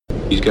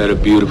He's got a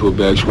beautiful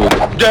backswing.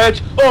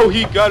 Oh,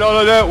 he got all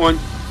of that one.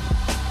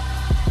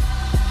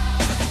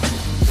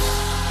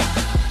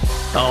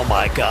 Oh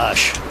my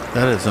gosh.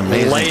 That is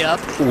amazing.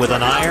 Layup with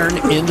an iron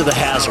into the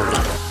hazard.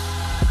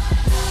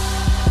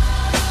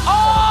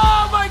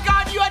 Oh my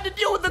God, you had to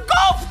deal with the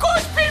golf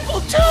course people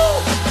too!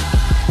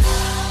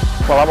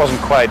 Well, that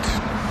wasn't quite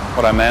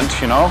what I meant,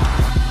 you know.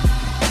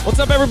 What's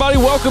up, everybody?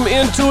 Welcome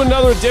into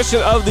another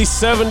edition of the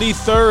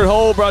 73rd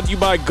Hole, brought to you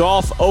by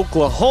Golf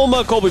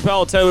Oklahoma. Colby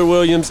Powell, Taylor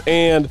Williams,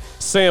 and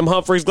Sam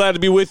Humphreys. Glad to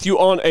be with you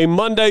on a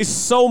Monday.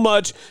 So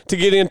much to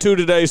get into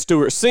today.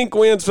 Stewart Cink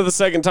wins for the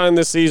second time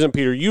this season.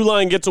 Peter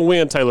Uihlein gets a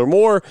win. Taylor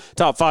Moore,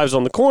 top fives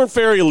on the Corn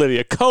Ferry.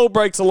 Lydia Ko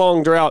breaks a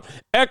long drought.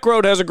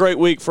 Eckroad has a great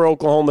week for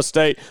Oklahoma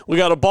State. We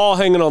got a ball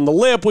hanging on the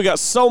lip. We got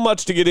so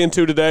much to get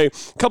into today.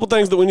 A couple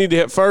things that we need to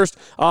hit first.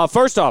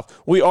 First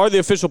off, we are the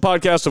official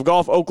podcast of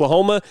Golf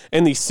Oklahoma,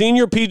 and the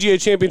Senior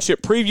PGA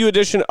Championship Preview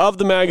Edition of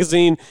the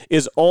magazine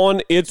is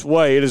on its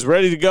way. It is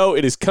ready to go.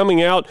 It is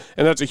coming out,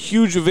 and that's a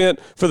huge event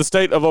for the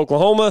state of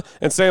Oklahoma.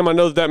 And Sam, I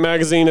know that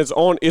magazine is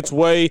on its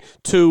way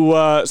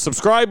to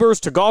subscribers,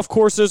 to golf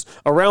courses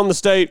around the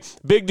state.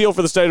 Big deal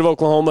for the state of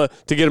Oklahoma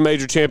to get a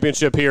major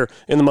championship here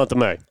in the month of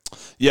May.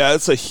 Yeah,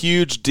 it's a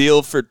huge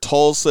deal for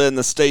Tulsa and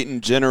the state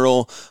in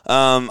general.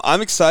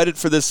 I'm excited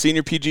for this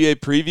Senior PGA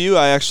preview.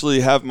 I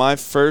actually have my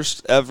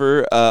first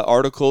ever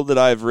article that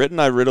I've written.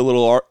 I wrote a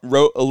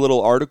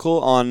little article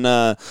on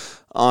the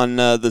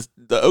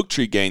Oak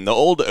Tree Gang, the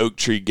old Oak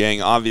Tree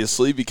Gang,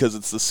 obviously, because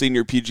it's the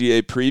Senior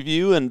PGA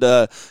preview, and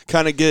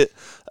kind of get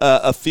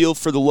a feel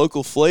for the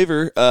local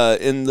flavor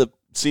in the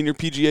Senior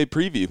PGA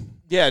preview.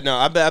 Yeah, no,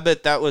 I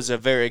bet that was a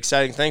very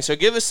exciting thing. So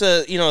give us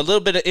a little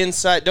bit of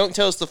insight. Don't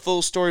tell us the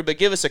full story, but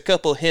give us a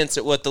couple hints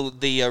at what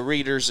the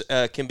readers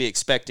can be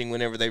expecting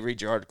whenever they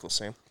read your article,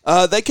 Sam.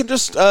 They can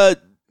just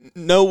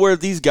know where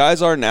these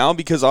guys are now,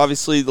 because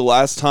obviously the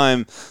last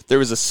time there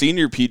was a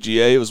Senior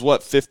PGA, it was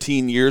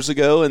 15 years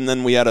ago, and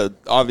then we had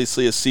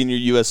obviously a Senior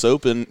U.S.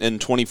 Open in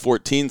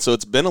 2014, so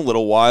it's been a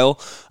little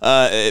while.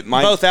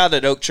 Both out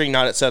at Oak Tree,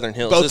 not at Southern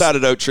Hills. Both out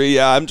at Oak Tree,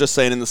 yeah. I'm just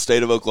saying in the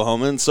state of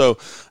Oklahoma, and so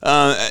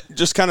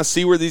just kind of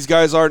see where these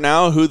guys are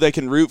now, who they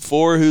can root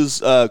for,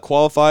 who's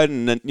qualified,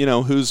 and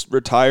who's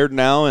retired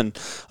now, and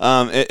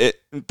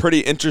pretty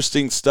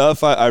interesting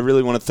stuff. I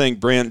really want to thank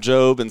Brant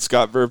Jobe and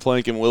Scott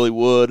Verplank and Willie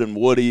Wood and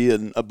Woody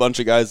and a bunch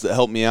of guys that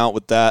helped me out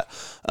with that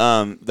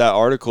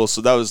article.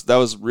 So that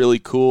was really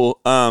cool.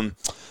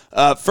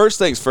 First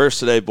things first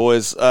today,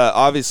 boys.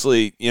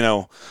 Obviously,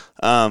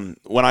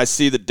 when I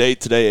see the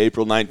date today,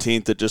 April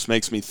 19th, it just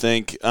makes me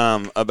think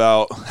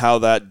about how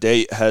that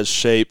date has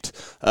shaped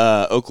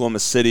Oklahoma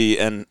City,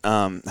 and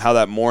how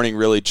that morning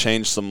really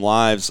changed some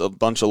lives, a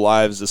bunch of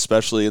lives,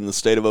 especially in the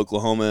state of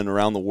Oklahoma and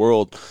around the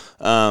world.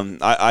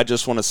 I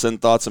just want to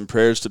send thoughts and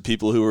prayers to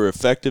people who were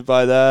affected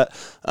by that,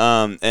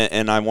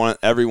 and I want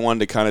everyone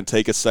to kind of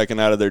take a second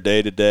out of their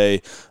day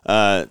today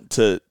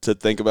to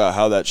think about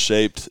how that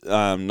shaped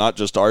not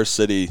just our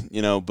city,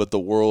 but the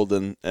world,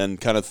 and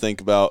kind of think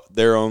about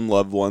their own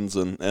loved ones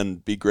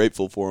and be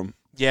grateful for them.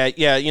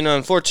 Yeah.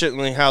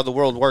 Unfortunately, how the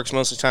world works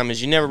most of the time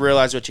is you never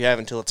realize what you have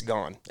until it's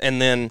gone.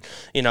 And then,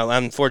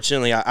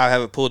 unfortunately, I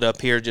have it pulled up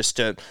here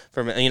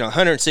from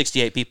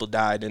 168 people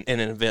died in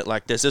an event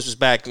like this. This was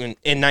back in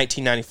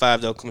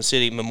 1995, the Oklahoma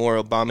City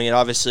Memorial bombing. It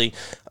obviously,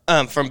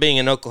 from being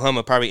in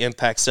Oklahoma, probably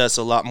impacts us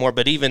a lot more.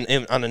 But even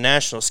on a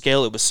national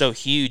scale, it was so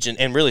huge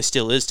and really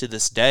still is to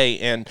this day.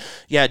 And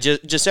yeah,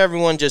 just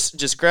everyone,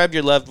 just grab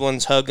your loved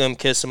ones, hug them,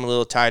 kiss them a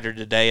little tighter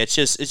today. It's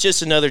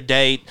just another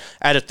date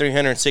out of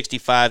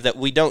 365 that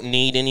we don't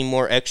need any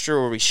more extra,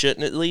 or we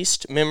shouldn't at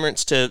least,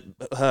 remembrance to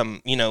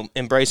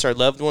embrace our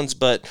loved ones.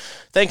 But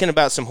thinking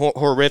about some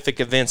horrific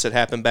events that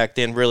happened back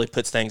then really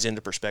puts things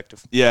into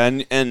perspective. Yeah,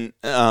 and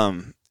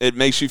it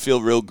makes you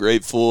feel real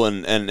grateful,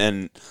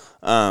 and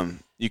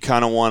you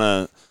kind of want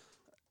to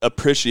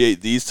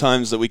appreciate these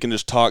times that we can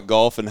just talk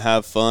golf and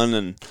have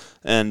fun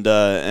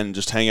and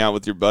just hang out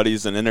with your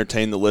buddies and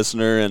entertain the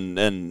listener,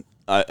 and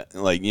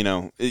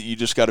you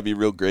just got to be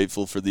real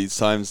grateful for these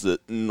times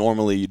that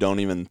normally you don't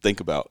even think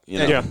about.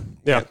 Yeah,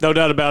 no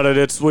doubt about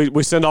it.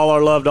 We send all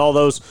our love to all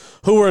those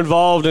who were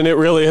involved, and it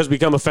really has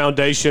become a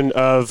foundation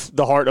of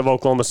the heart of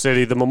Oklahoma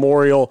City. The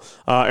memorial,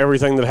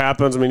 everything that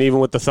happens. I mean, even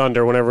with the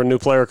Thunder, whenever a new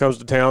player comes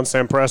to town,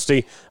 Sam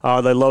Presti,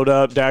 they load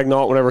up.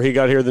 Dagnall, whenever he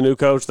got here, the new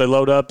coach, they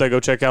load up. They go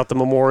check out the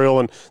memorial,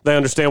 and they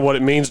understand what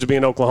it means to be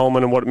an Oklahoman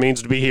and what it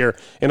means to be here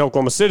in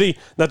Oklahoma City.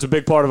 That's a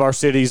big part of our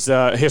city's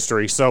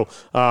history. So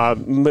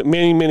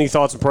many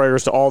thoughts and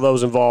prayers to all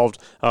those involved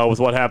with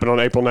what happened on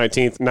April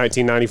 19th,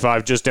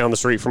 1995, just down the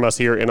street from us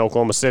here in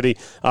Oklahoma City.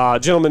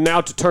 Gentlemen,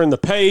 now to turn the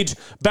page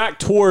back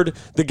toward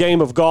the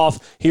game of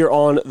golf here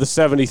on the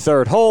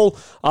 73rd hole.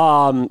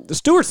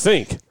 Stewart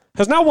Cink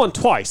has now won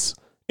twice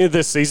in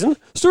this season.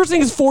 Stewart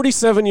Cink is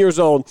 47 years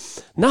old.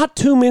 Not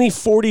too many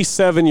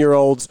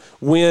 47-year-olds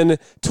win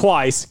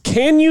twice.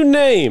 Can you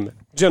name,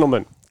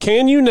 gentlemen,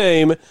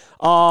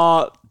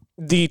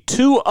 the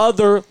two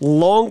other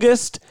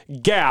longest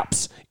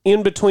gaps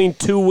in between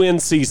 2-win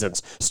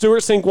seasons.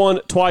 Stewart Cink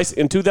won twice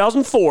in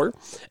 2004,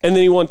 and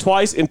then he won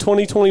twice in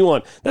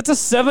 2021. That's a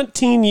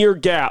 17-year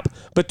gap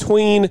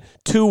between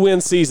 2-win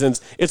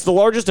seasons. It's the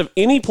largest of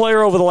any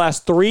player over the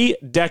last 3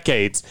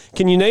 decades.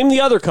 Can you name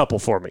the other couple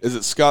for me? Is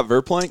it Scott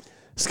Verplank?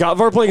 Scott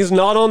Verplank is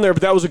not on there,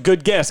 but that was a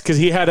good guess because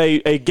he had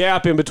a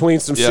gap in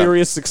between some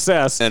serious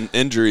success. And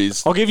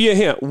injuries. I'll give you a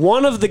hint.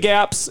 One of the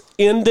gaps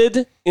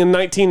ended in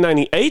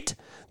 1998.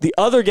 The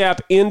other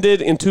gap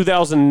ended in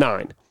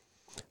 2009.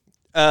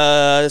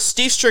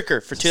 Steve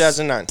Stricker for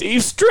 2009.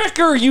 Steve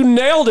Stricker, you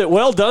nailed it.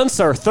 Well done,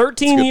 sir.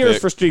 13 years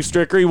pick for Steve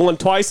Stricker. He won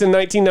twice in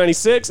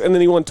 1996, and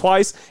then he won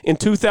twice in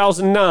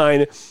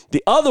 2009.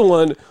 The other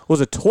one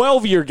was a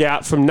 12-year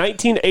gap from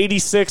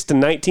 1986 to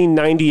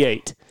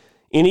 1998.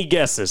 Any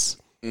guesses?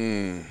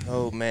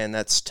 Oh, man,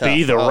 that's tough.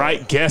 Be the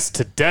right guess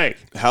today.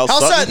 Hal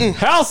Sutton.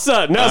 Hal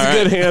Sutton. That was a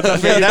good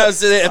hint. Yeah, that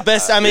was the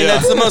best. I mean,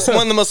 that's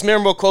one of the most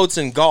memorable quotes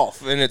in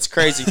golf, and it's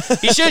crazy.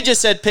 He should have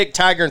just said pick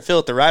Tiger and Phil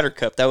at the Ryder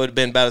Cup. That would have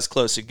been about as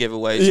close a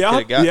giveaway as you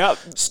could have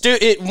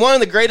got. One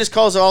of the greatest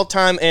calls of all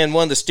time and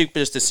one of the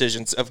stupidest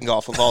decisions of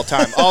golf of all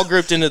time, all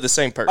grouped into the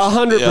same person.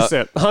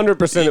 100%.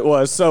 100% it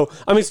was. So,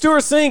 I mean,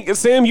 Stewart Cink,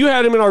 Sam, you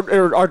had him in our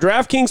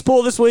DraftKings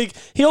pool this week.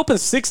 He opened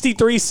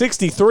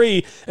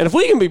 63-63, and if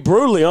we can be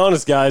brutally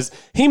honest, guys,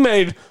 he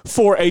made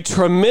for a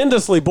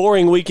tremendously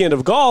boring weekend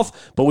of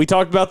golf, but we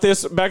talked about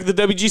this back at the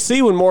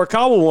WGC when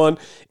Morikawa won.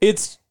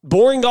 It's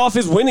boring golf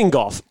is winning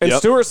golf. And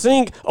Stewart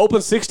Cink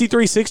opened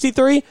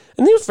 63-63,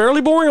 and he was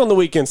fairly boring on the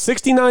weekend,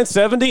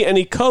 69-70, and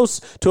he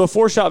coasts to a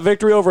 4-shot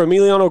victory over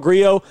Emiliano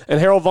Grillo and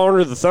Harold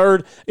Varner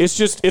III.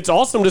 It's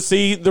awesome to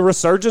see the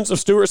resurgence of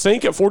Stewart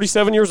Cink at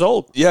 47 years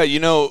old. Yeah,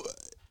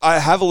 I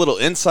have a little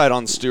insight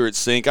on Stewart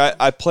Cink.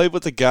 I played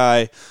with a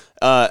guy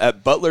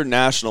at Butler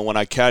National when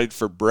I caddied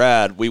for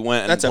Brad. We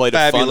went and played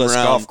a fun round.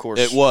 Golf course.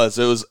 It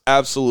was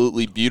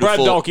absolutely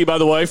beautiful. Brad Dalkey, by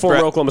the way,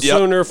 former Oklahoma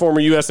Sooner, former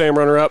USAM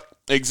runner-up.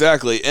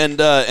 Exactly, and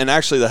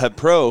actually the head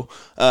pro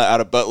out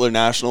of Butler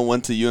National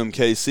went to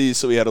UMKC,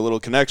 so we had a little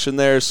connection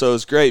there, so it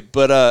was great.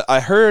 But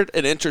I heard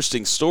an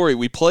interesting story.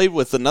 We played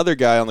with another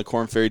guy on the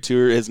Korn Ferry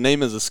Tour. His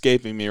name is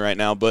escaping me right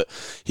now, but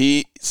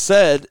he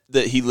said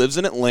that he lives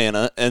in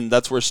Atlanta, and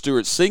that's where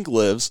Stewart Cink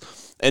lives.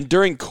 And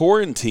during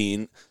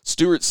quarantine,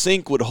 Stewart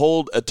Cink would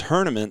hold a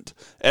tournament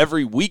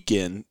every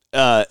weekend.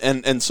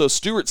 And so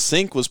Stewart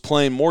Cink was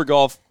playing more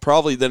golf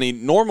probably than he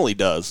normally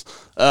does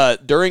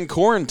during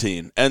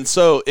quarantine. And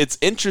so it's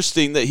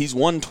interesting that he's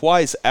won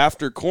twice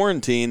after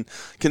quarantine,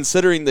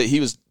 considering that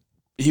he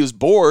was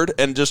bored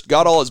and just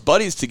got all his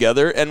buddies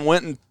together and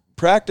went and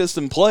practiced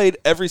and played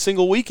every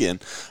single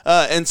weekend.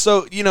 And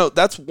so,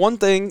 that's one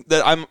thing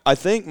that I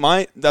think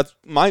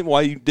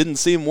why you didn't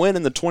see him win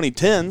in the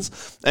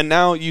 2010s. And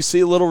now you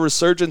see a little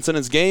resurgence in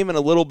his game and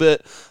a little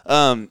bit,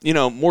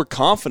 more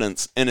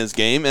confidence in his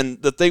game.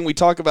 And the thing we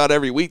talk about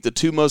every week, the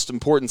two most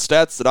important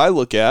stats that I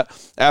look at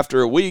after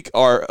a week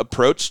are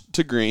approach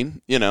to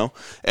green,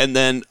 and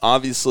then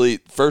obviously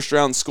first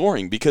round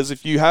scoring. Because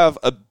if you have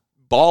a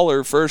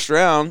baller first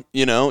round,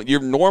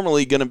 you're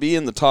normally going to be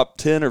in the top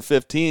 10 or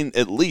 15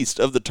 at least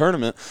of the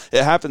tournament.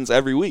 It happens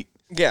every week.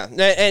 Yeah,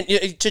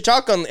 and to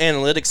talk on the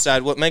analytics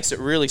side, what makes it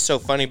really so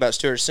funny about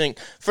Stewart Cink,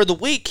 for the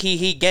week,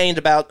 he gained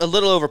about a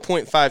little over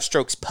 0.5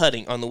 strokes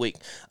putting on the week.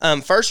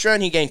 First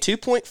round, he gained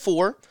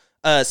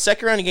 2.4.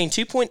 Second round, he gained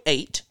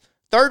 2.8.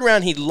 Third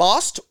round, he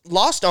lost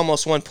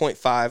almost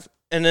 1.5.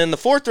 And then the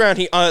fourth round,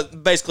 he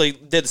basically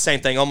did the same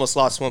thing, almost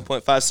lost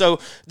 1.5.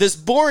 So this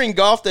boring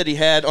golf that he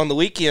had on the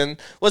weekend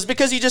was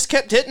because he just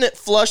kept hitting it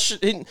flush.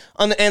 And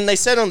they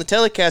said on the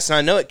telecast, and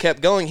I know it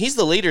kept going, he's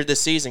the leader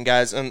this season,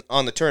 guys,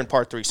 on the tour in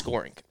par 3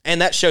 scoring. And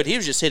that showed he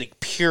was just hitting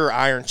pure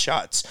iron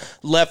shots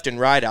left and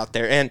right out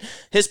there. And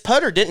his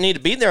putter didn't need to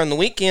be there on the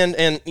weekend.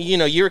 And,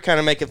 you were kind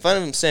of making fun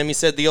of him, Sam. You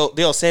said the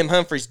old Sam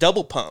Humphries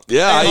double pump.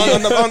 Yeah.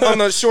 On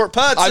those short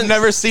putts. I've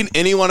never seen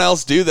anyone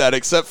else do that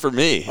except for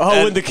me.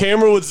 Oh, when the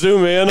camera would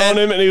zoom in on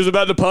him and he was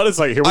about to putt, it's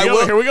like, here we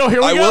go.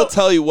 I will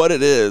tell you what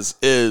it is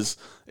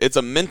it's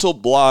a mental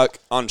block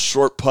on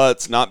short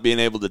putts, not being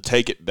able to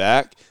take it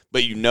back,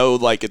 but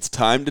it's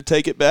time to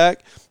take it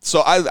back.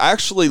 So I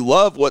actually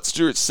love what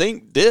Stewart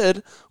Cink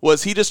did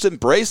was he just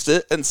embraced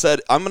it and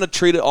said, I'm going to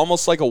treat it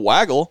almost like a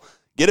waggle,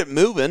 get it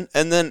moving,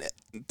 and then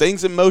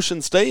things in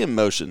motion stay in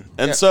motion.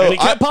 And so and he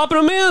kept popping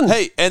them in.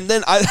 Hey, and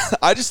then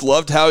I just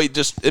loved how he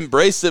just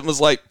embraced it and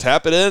was like,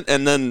 tap it in,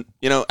 and then,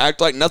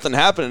 act like nothing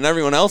happened, and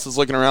everyone else is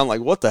looking around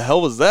like, what the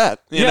hell was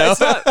that?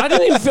 I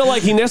didn't even feel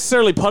like he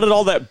necessarily putted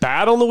all that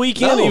bad on the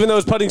weekend, even though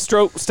his putting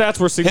stroke stats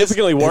were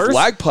significantly worse. His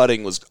lag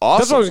putting was awesome.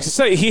 That's what I was going to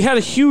say. He had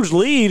a huge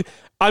lead.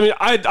 I mean,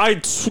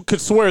 I could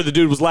swear the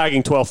dude was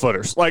lagging 12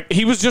 footers. Like,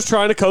 he was just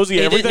trying to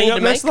cozy everything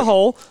up next to the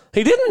hole.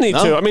 He didn't need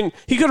to. I mean,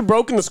 he could have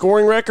broken the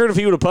scoring record if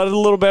he would have putted a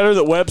little better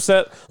that Webb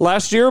set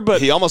last year.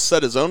 But he almost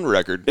set his own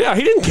record. Yeah,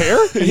 he didn't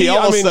care. He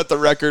almost set the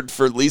record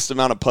for least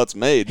amount of putts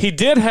made. He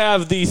did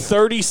have the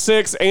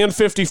 36 and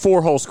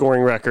 54 hole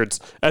scoring records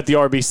at the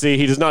RBC.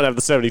 He does not have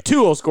the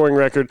 72 hole scoring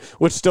record,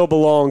 which still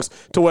belongs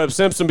to Webb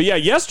Simpson. But yeah,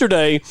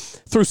 yesterday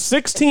through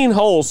 16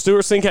 holes,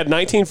 Stewart Cink had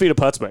 19 feet of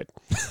putts made.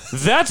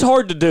 That's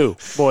hard to do,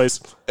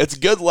 boys. It's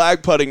good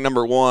lag putting,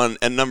 number one,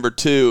 and number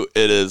two,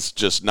 it is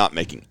just not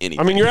making anything.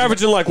 I mean, you're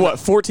averaging like, what,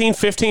 14,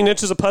 15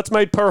 inches of putts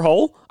made per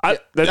hole?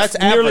 That's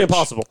nearly average.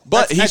 impossible.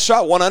 But he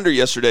shot 1 under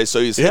yesterday,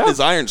 so he's hitting his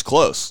irons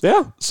close.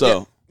 Yeah.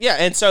 So. Yeah,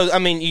 and so, I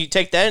mean, you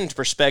take that into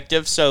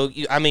perspective. So,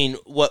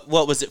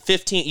 what was it,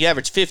 15? You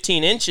average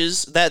 15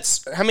 inches.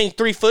 That's, how many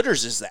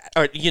 3-footers is that?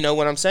 Or, you know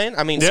what I'm saying?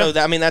 I mean,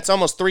 that's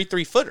almost 3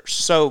 3-footers.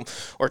 So,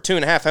 or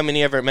 2.5, how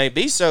many ever it may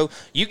be. So,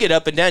 you get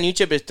up and down, you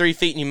chip it 3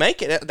 feet and you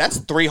make it. That's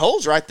 3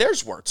 holes right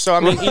there's worth. So, I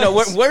mean, you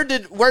know, where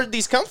did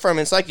these come from? And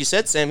it's like you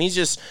said, Sam, he's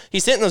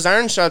hitting those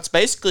iron shots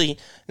basically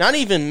not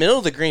even middle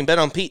of the green, but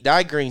on Pete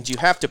Dye greens, you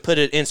have to put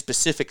it in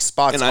specific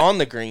spots on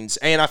the greens.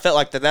 And I felt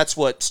like that's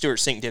what Stewart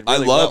Cink did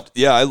really well.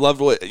 Yeah, I loved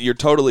what you're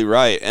totally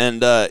right.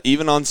 And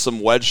even on some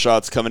wedge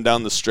shots coming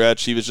down the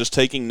stretch, he was just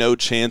taking no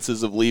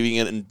chances of leaving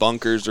it in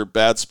bunkers or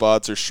bad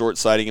spots or short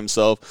sighting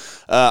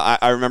himself.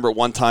 I remember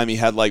one time he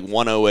had like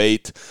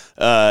 108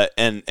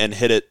 and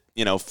hit it,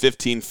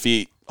 15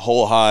 feet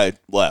hole high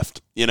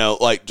left,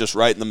 like just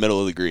right in the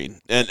middle of the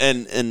green.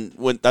 And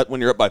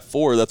when you're up by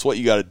 4, that's what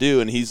you got to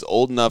do. And he's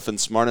old enough and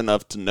smart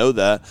enough to know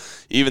that,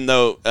 even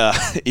though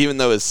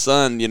his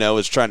son,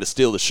 was trying to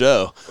steal the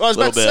show. Well, I was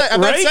about to say,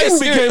 Reagan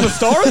became a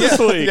star this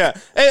week. Yeah,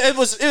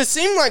 it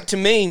seemed like to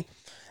me,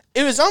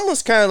 it was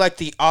almost kind of like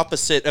the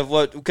opposite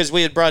of because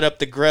we had brought up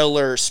the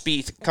Greller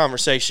Spieth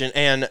conversation,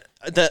 and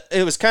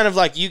it was kind of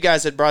like you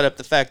guys had brought up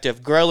the fact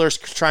of Greller's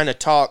trying to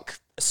talk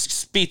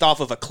Spieth off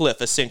of a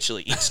cliff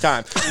essentially each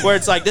time, where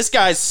it's like, this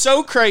guy's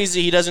so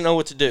crazy he doesn't know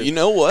what to do. You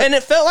know what? And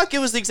it felt like it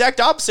was the exact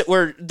opposite,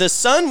 where the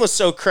son was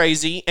so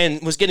crazy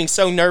and was getting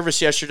so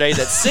nervous yesterday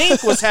that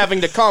Cink was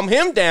having to calm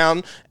him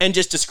down and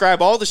just describe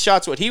all the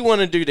shots, what he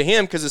wanted to do to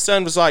him, because the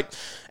son was like,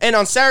 and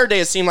on Saturday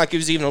it seemed like it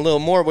was even a little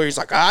more, where he's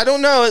like, I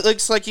don't know, it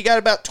looks like you got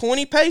about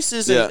 20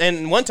 paces.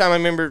 And one time I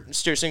remember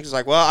Stewart Cink was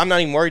like, well, I'm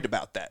not even worried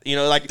about that.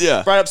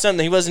 Brought up something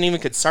that he wasn't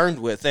even concerned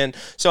with. And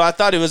so I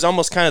thought it was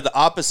almost kind of the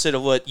opposite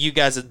of what you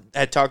guys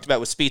had talked about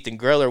with Spieth and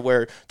Greller,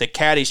 where the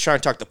caddy's trying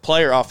to talk the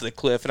player off of the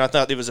cliff. And I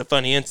thought it was a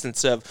funny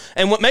instance of,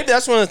 and maybe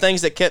that's one of the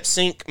things that kept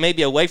Cink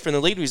maybe away from the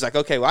lead. He's like,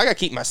 okay, well, I got to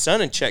keep my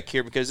son in check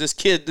here, because this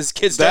kid's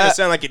starting to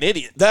sound like an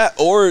idiot.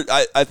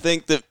 I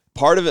think that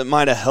part of it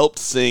might have helped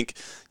Cink,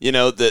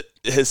 that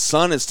his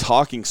son is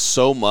talking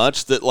so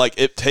much that, like,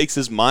 it takes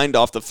his mind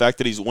off the fact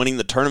that he's winning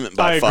the tournament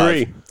by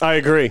 5. I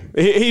agree.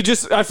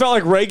 I felt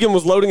like Reagan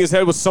was loading his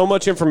head with so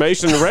much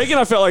information. Reagan,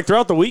 I felt like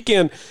throughout the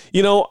weekend,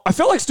 I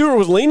felt like Stewart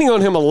was leaning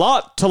on him a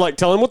lot to, like,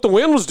 tell him what the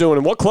wind was doing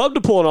and what club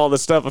to pull and all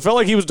this stuff. I felt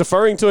like he was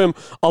deferring to him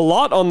a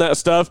lot on that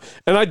stuff.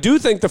 And I do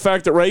think the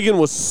fact that Reagan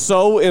was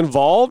so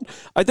involved,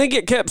 I think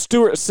it kept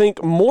Stewart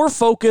Cink more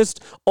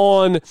focused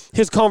on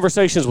his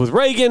conversations with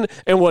Reagan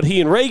and what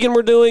he and Reagan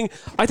were doing.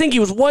 I think he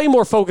was way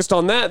more focused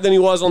on that than he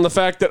was on the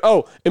fact that,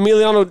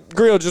 Emiliano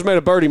Grillo just made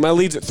a birdie. My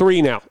lead's at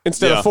 3 now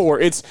instead of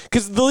 4. It's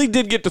because the lead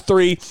did get to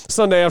 3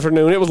 Sunday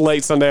afternoon. It was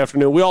late Sunday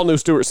afternoon. We all knew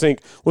Stewart Cink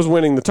was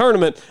winning the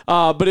tournament,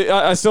 but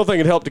I still think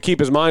it helped to keep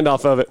his mind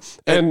off of it.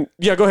 And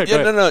go ahead.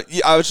 No.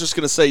 Yeah, I was just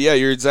going to say,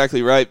 you're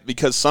exactly right,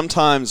 because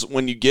sometimes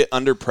when you get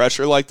under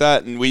pressure like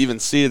that, and we even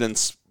see it in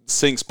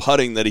Cink's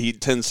putting, that he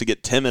tends to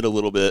get timid a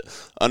little bit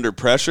under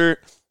pressure,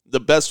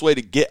 the best way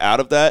to get out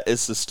of that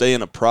is to stay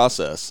in a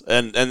process.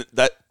 And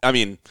that, I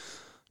mean,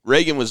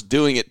 Reagan was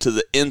doing it to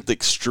the nth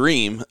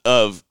extreme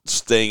of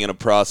staying in a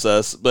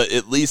process, but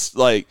at least,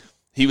 like,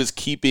 he was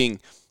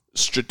keeping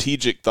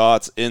strategic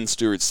thoughts in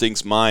Stewart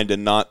Cink's mind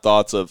and not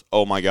thoughts of,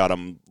 oh my God,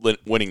 I'm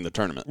winning the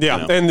tournament.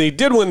 Yeah, and he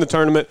did win the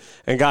tournament,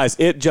 and guys,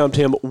 it jumped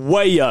him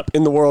way up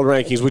in the world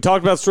rankings. We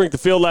talked about strength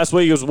of field last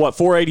week. It was,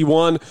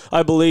 481,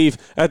 I believe,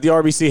 at the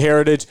RBC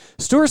Heritage.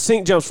 Stewart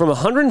Cink jumps from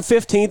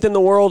 115th in the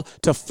world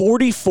to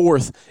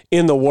 44th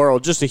in the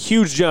world. Just a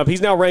huge jump.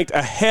 He's now ranked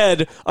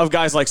ahead of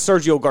guys like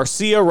Sergio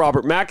Garcia,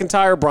 Robert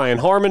McIntyre, Brian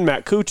Harmon,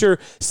 Matt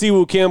Kuchar,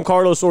 Siwoo Kim,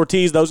 Carlos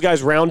Ortiz. Those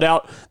guys round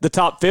out the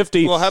top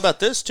 50. Well, how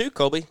about this too,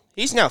 Colby?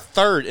 He's now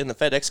 3rd in the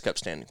FedEx Cup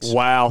standings.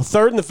 Wow,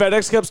 3rd in the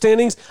FedEx Cup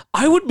standings.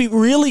 I would be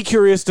really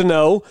curious to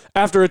know,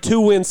 after a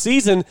 2-win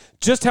season,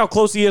 just how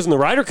close he is in the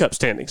Ryder Cup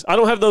standings. I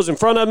don't have those in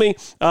front of me.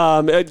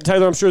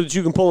 Taylor, I'm sure that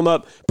you can pull them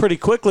up pretty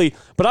quickly.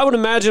 But I would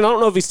imagine, I don't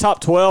know if he's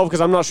top 12,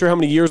 because I'm not sure how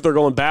many years they're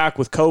going back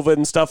with COVID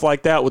and stuff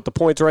like that, with the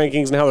points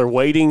rankings and how they're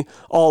weighting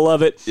all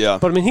of it. Yeah.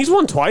 But, I mean, he's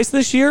won twice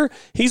this year.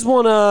 He's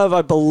one of,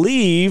 I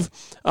believe,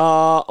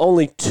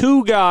 only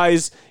 2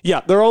 guys.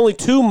 Yeah, there are only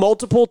 2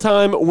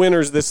 multiple-time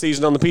winners this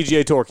season on the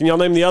PGA Tour. Can y'all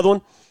name the other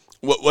one?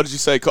 What did you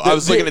say? I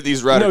was looking at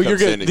these Ryder Cup you're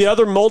good. standings. The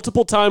other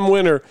multiple-time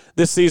winner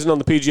this season on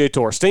the PGA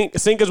Tour.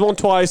 Cink has won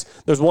twice.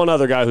 There's one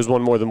other guy who's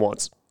won more than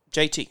once.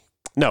 JT.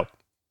 No.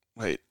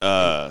 Wait. It's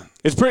a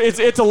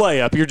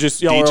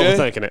layup. Y'all are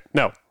overthinking it.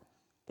 No.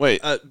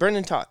 Wait.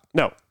 Brendan Todd.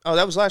 No. Oh,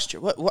 that was last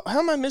year. What how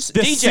am I missing?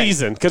 This DJ.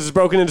 season, because it's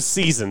broken into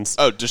seasons.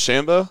 Oh,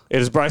 DeChambeau?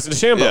 It is Bryson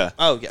DeChambeau. Yeah.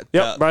 Oh, yeah.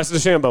 Yep, Bryson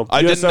DeChambeau. I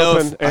US didn't know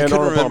Open if, and I couldn't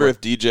Arnold remember Palmer.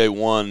 if DJ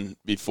won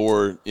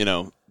before,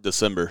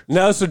 December.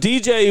 No, so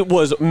DJ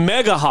was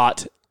mega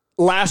hot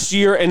last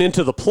year and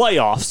into the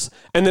playoffs.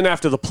 And then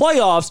after the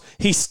playoffs,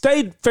 he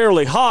stayed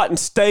fairly hot and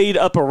stayed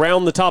up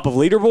around the top of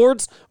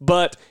leaderboards,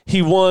 but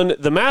he won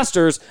the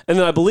Masters, and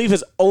then I believe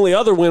his only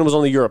other win was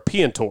on the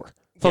European Tour,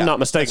 if I'm not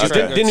mistaken. That's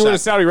right. Didn't he win in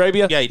Saudi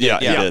Arabia? Yeah, he did. Yeah,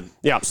 he did.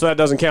 Yeah, so that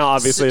doesn't count,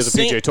 obviously, as a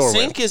PGA Tour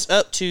win. Cink is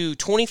up to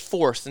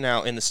 24th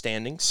now in the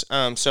standings,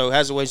 so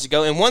has a ways to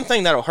go. And one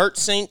thing that'll hurt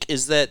Cink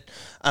is that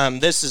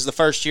this is the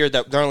first year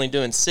that they're only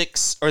doing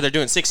six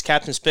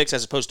captain's picks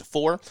as opposed to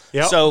 4.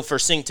 Yep. So for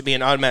Cink to be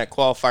an automatic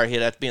qualifier,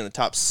 he'd have to be in the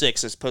top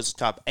 6 as opposed to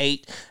top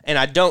 8. And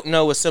I don't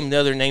know with some of the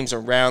other names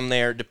around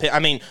there.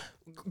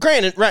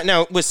 Granted, right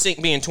now with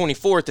Cink being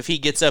 24th, if he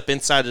gets up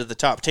inside of the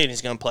top 10,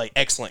 he's going to play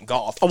excellent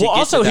golf. Well,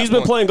 also, he's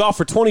been playing golf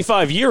for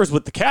 25 years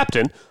with the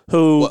captain,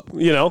 who,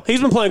 he's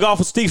been playing golf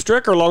with Steve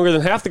Stricker longer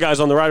than half the guys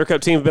on the Ryder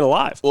Cup team have been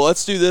alive. Well,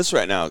 let's do this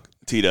right now,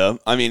 Tito.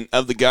 I mean,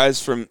 of the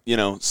guys from,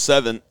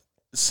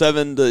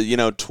 7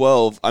 to,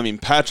 12, I mean,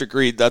 Patrick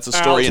Reed, that's a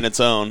story in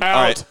its own. Out.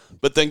 All right.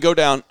 But then go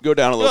down a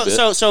little bit.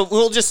 So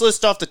we'll just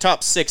list off the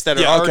top 6 that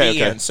are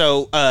already in.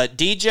 So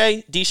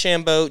DJ,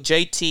 DeChambeau,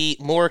 JT,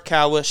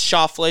 Morikawa,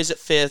 Schauffele's at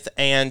 5th,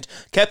 and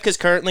Koepka's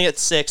currently at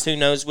 6th. Who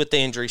knows with the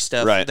injury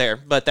stuff there?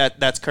 But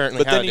that's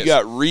currently how it is. But then you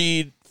got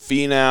Reed,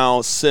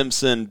 Finau,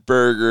 Simpson,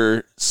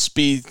 Berger,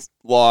 Spieth,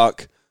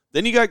 Locke.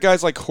 Then you got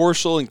guys like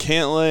Horschel and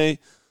Cantlay.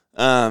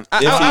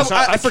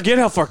 I forget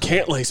how far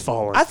Cantlay's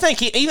fallen. I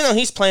think even though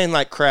he's playing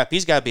like crap,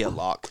 he's got to be a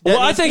lock. Well,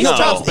 I think he's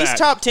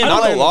top 10.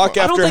 Not a lock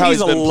after how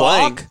he's been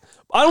playing.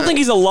 I don't think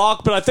he's a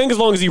lock, but I think as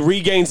long as he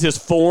regains his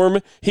form,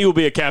 he will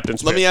be a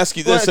captain's pick. Let me ask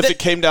you this. If it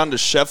came down to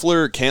Scheffler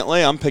or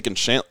Cantlay, I'm picking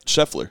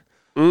Scheffler.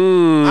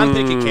 I'm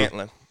picking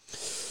Cantlay.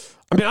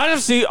 I mean, I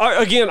just see,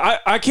 again,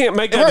 I can't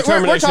make that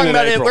determination. We're talking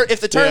about April.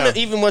 If the tournament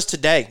even was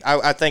today,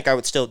 I think I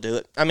would still do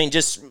it. I mean,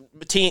 just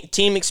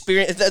team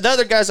experience. The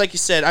other guys, like you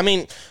said, I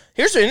mean,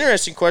 here's an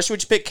interesting question.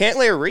 Would you pick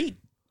Cantlay or Reed?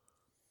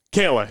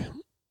 Cantlay.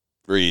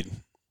 Reed.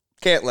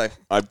 Cantlay.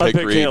 I'd pick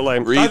Reed.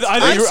 Cantlay.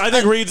 I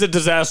think Reed's a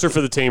disaster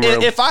for the team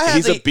room.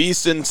 He's a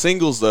beast in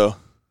singles, though.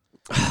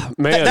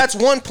 Man. That's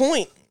one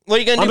point. What are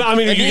you going to do? I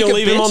mean, are you going to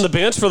leave him on the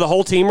bench for the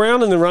whole team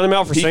round and then run him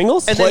out for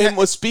singles? And play him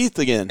with Spieth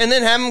again. And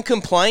then have him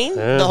complain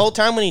the whole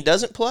time when he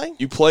doesn't play?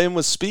 You play him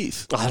with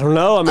Spieth. I don't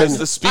know. I mean,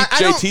 the Spieth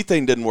JT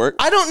thing didn't work.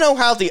 I don't know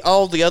how the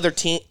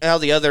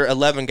other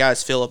 11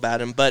 guys feel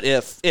about him, but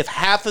if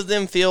half of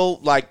them feel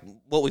like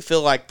what we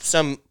feel like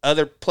some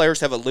other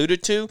players have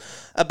alluded to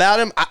about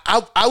him,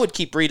 I would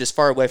keep Reed as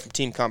far away from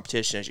team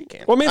competition as you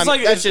can. Well, I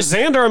mean, it's just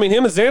Xander. I mean,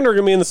 him and Xander are going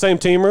to be in the same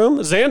team room.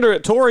 Xander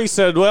at Torrey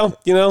said, well,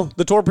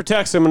 the Tour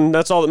protects him, and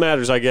that's all that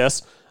matters, I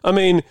guess. I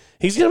mean,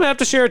 he's going to have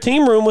to share a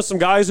team room with some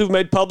guys who've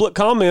made public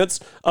comments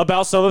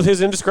about some of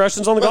his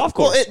indiscretions on the golf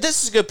course. Well,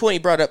 this is a good point you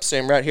brought up,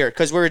 Sam, right here,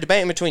 because we were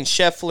debating between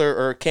Scheffler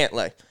or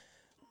Cantlay.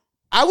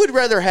 I would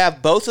rather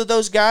have both of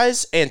those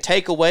guys and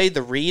take away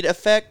the Reed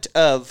effect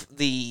of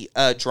the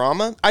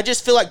drama. I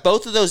just feel like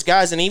both of those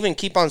guys, and even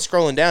keep on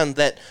scrolling down,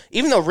 that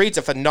even though Reed's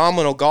a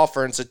phenomenal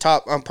golfer and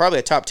probably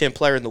a top 10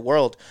 player in the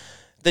world,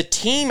 the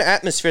team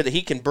atmosphere that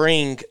he can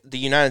bring the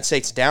United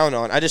States down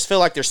on, I just feel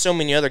like there's so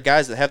many other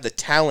guys that have the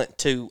talent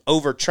to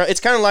overturn. It's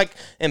kind of like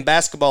in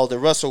basketball, the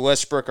Russell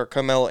Westbrook or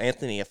Carmelo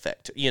Anthony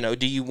effect.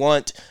 Do you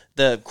want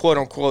the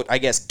quote-unquote, I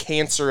guess,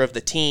 cancer of the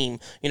team,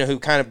 who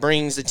kind of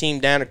brings the team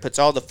down and puts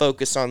all the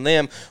focus on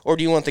them, or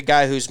do you want the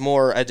guy who's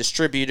more a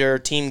distributor,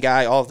 team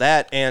guy, all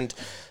that? And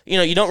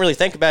you don't really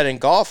think about it in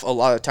golf a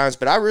lot of times,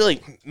 but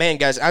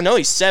guys, I know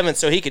he's 7th,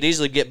 so he could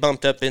easily get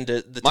bumped up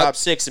into the top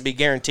 6 and be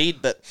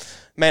guaranteed, but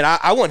man,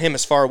 I want him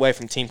as far away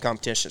from team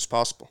competition as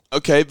possible.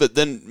 Okay, but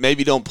then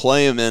maybe don't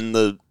play him in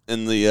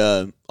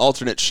the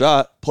alternate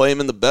shot. Play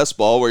him in the best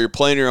ball where you're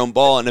playing your own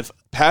ball. And if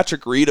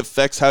Patrick Reed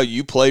affects how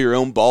you play your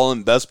own ball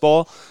in best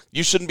ball,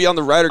 you shouldn't be on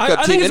the Ryder Cup team.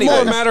 I think it's anyway.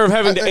 more a matter of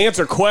having to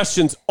answer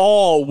questions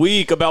all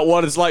week about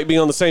what it's like being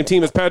on the same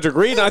team as Patrick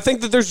Reed. And I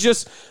think that there's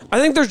just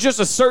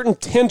a certain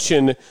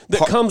tension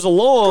that comes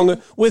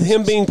along with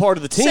him being part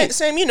of the team.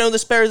 Sam, you know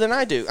this better than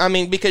I do. I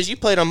mean, because you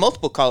played on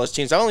multiple college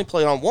teams. I only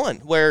played on one.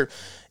 Where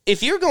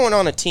if you're going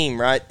on a team,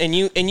 right, and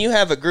you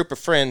have a group of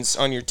friends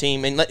on your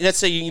team, and let's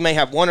say you may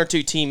have 1 or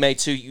 2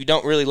 teammates who you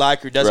don't really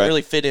like or doesn't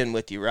really fit in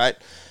with you, right?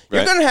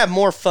 You're going to have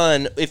more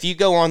fun if you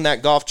go on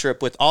that golf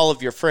trip with all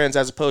of your friends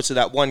as opposed to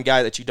that one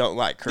guy that you don't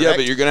like, correct? Yeah,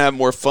 but you're going to have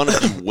more fun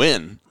if you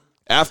win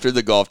after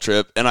the golf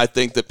trip, and I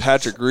think that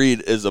Patrick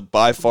Reed is a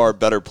by far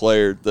better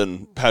player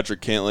than Patrick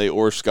Cantlay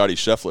or Scotty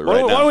Scheffler now.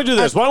 Why don't we do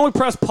this? Why don't we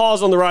press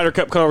pause on the Ryder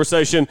Cup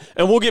conversation,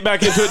 and we'll get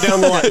back into it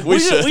down the line.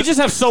 we just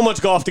have so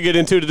much golf to get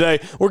into today.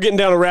 We're getting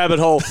down a rabbit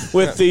hole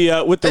with the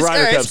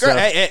Ryder Cup stuff.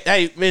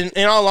 Hey,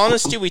 in all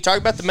honesty, we talk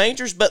about the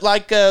majors, but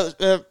like a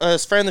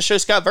friend of the show,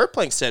 Scott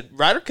Verplank, said,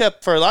 Ryder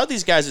Cup for a lot of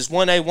these guys is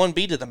 1A,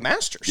 1B to the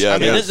Masters. Yeah, I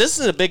mean, this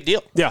is a big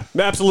deal. Yeah,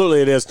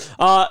 absolutely it is.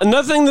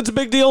 Another thing that's a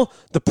big deal,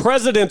 the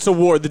President's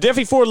Award. The Diffie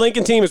Diffie Ford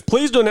Lincoln team is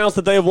pleased to announce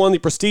that they have won the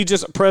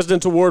prestigious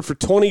President's Award for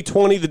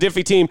 2020. The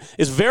Diffie team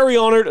is very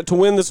honored to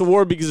win this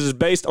award because it is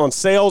based on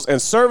sales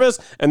and service,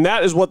 and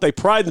that is what they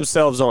pride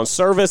themselves on,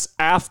 service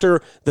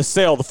after the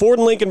sale. The Ford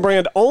and Lincoln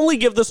brand only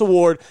give this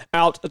award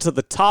out to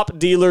the top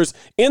dealers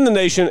in the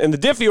nation, and the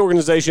Diffie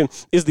organization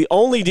is the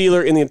only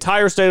dealer in the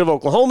entire state of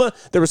Oklahoma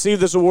that received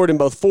this award in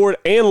both Ford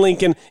and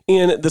Lincoln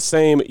in the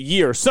same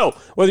year. So,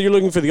 whether you're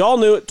looking for the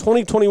all-new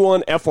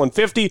 2021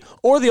 F-150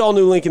 or the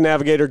all-new Lincoln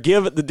Navigator,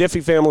 give the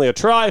Diffie family a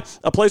try,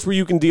 a place where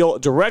you can deal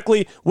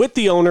directly with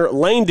the owner,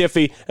 Lane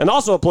Diffie, and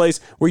also a place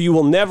where you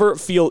will never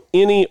feel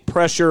any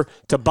pressure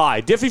to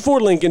buy. Diffie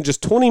Ford Lincoln,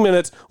 just 20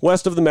 minutes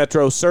west of the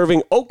metro,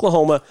 serving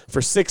Oklahoma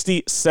for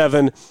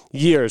 67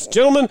 years.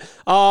 Gentlemen,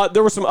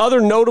 there were some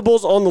other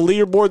notables on the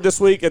leaderboard this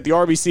week at the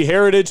RBC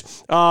Heritage.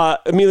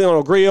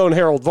 Emiliano Grillo and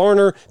Harold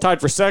Varner tied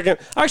for second.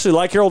 I actually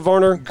like Harold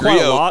Varner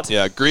quite a lot.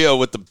 Yeah, Grillo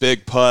with the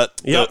big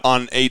putt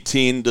on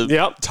 18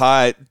 to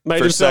tie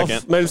for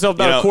second. Made himself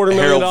about $250,000.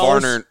 Harold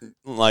Varner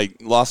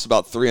lost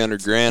about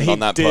 $300,000 on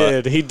that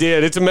putt. He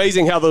did. It's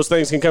amazing how those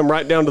things can come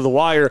right down to the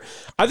wire.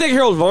 I think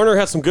Harold Varner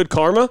had some good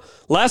karma.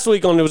 Last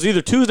week it was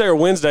either Tuesday or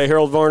Wednesday,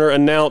 Harold Varner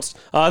announced,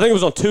 I think it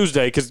was on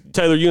Tuesday, because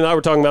Taylor, you and I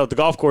were talking about at the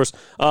golf course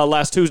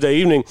last Tuesday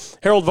evening.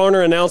 Harold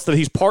Varner announced that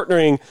he's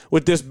partnering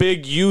with this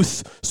big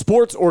youth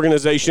sports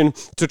organization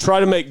to try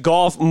to make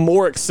golf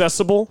more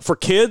accessible for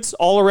kids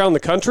all around the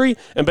country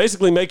and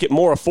basically make it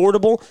more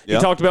affordable. He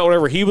talked about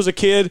whenever he was a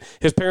kid,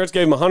 his parents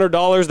gave him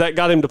 $100. That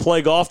got him to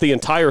play golf the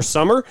entire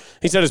summer.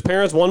 He said his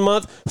parents one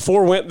month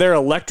forewent their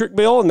electric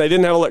bill and they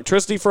didn't have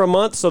electricity for a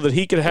month so that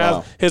he could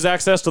have his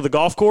access to the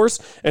golf course.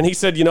 And he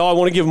said, I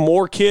want to give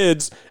more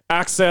kids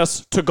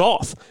access to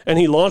golf. And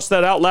he launched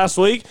that out last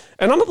week.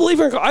 And I'm a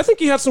believer in, I think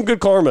he had some good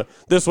karma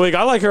this week.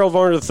 I like Harold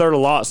Varner III a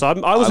lot. So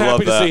I was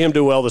happy to see him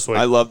do well this week.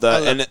 I love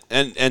that.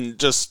 And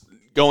just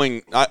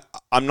going,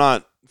 I'm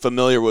not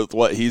familiar with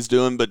what he's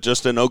doing, but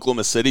just in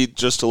Oklahoma City,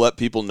 just to let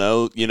people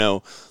know,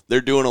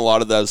 they're doing a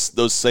lot of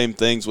those same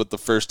things with the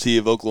first tee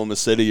of Oklahoma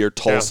City or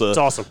Tulsa. Yeah, it's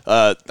awesome.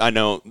 I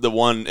know the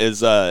one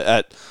is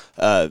at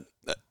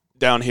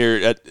down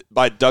here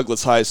by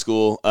Douglas High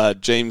School,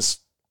 James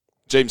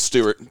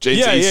Stewart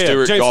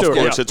Golf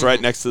Course. It's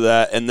right next to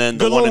that. And then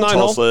the one in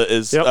Tulsa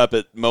is up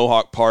at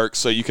Mohawk Park.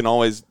 So you can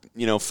always,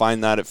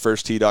 find that at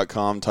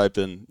firsttee.com, type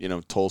in,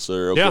 Tulsa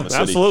or Oklahoma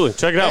City. Absolutely.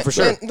 Check it out for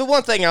sure. And the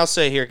one thing I'll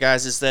say here,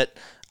 guys, is that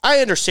I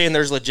understand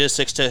there's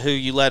logistics to who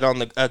you let on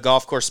the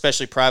golf course,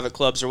 especially private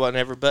clubs or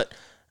whatever, but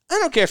I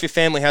don't care if your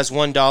family has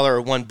 $1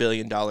 or $1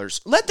 billion.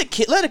 Let a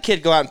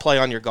kid go out and play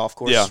on your golf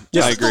course. Yeah,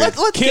 I agree.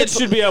 Let kids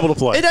should be able to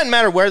play. It doesn't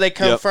matter where they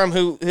come from,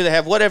 who they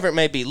have, whatever it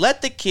may be.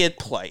 Let the kid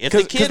play. If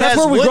the kid that's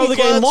has where we grow the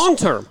clubs, game long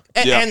term.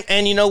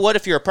 And you know what?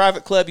 If you're a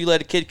private club, you let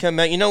a kid come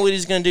out. You know what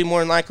he's going to do more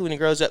than likely when he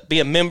grows up?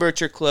 Be a member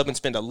at your club and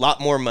spend a lot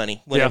more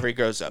money whenever he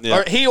grows up,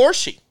 or he or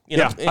she.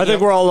 I think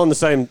we're all on the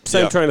same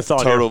train of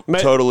thought here.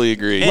 Totally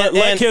agree.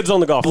 Let kids on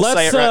the golf.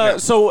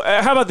 So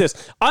how about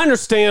this? I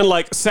understand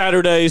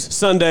Saturdays,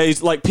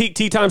 Sundays, peak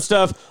tee time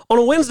stuff. On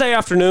a Wednesday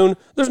afternoon,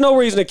 there's no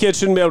reason a kid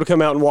shouldn't be able to come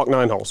out and walk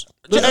 9 holes.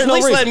 At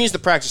least let them use the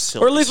practice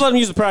facility. Or at least let them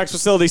use the practice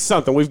facility,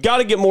 something. We've got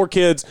to get more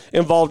kids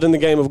involved in the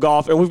game of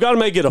golf, and we've got to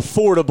make it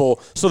affordable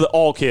so that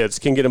all kids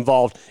can get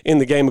involved in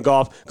the game of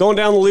golf. Going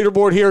down the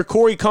leaderboard here,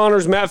 Corey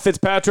Connors, Matt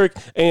Fitzpatrick,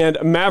 and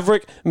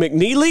Maverick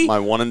McNeely. My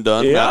one and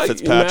done, Matt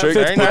Fitzpatrick.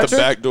 With the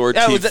backdoor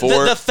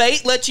T4. The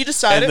fate lets you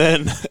decide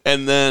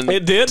and then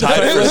it did. Who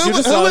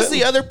was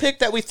the other pick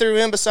that we threw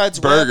in besides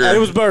Burger? It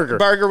was Burger.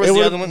 Burger was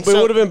the other one. It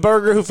would have been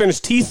Burger, who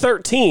finished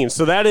T13.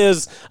 So that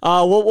is,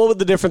 what would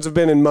the difference have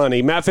been in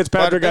money? Matt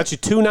Fitzpatrick got you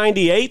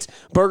 $298.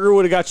 Burger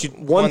would have got you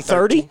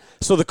 $130.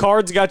 So the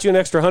cards got you an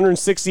extra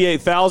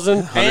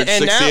 $168,000.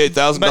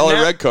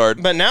 $168,000 red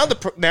card. But now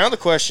the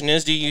question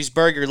is, do you use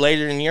Burger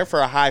later in the year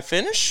for a high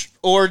finish?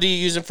 Or do you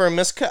use him for a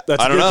missed cut?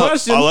 That's I don't a good know.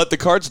 question. I'll let the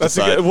cards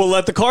decide. We'll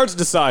let the cards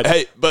decide.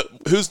 Hey, but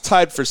who's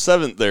tied for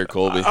 7th there,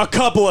 Colby? A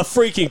couple of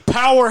freaking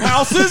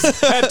powerhouses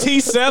at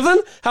T7.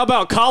 How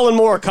about Colin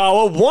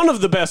Morikawa, one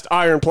of the best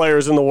iron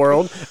players in the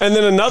world, and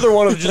then another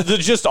one of the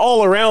just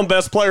all-around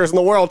best players in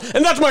the world,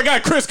 and that's my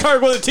guy Chris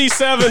Kirk with a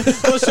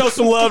T7. Let's show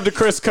some love to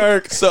Chris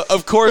Kirk. So,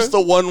 of course,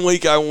 the 1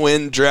 week I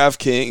win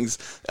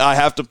DraftKings, I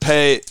have to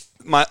pay...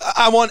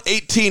 I want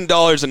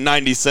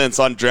 $18.90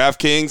 on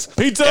DraftKings.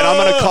 Pizza. And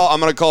I'm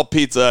gonna call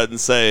Pizza and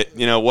say,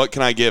 what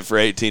can I get for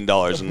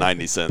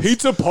 $18.90?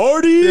 Pizza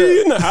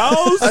party in the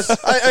house.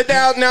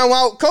 Now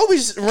while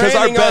Colby's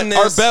ranting on this,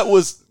 our bet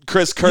was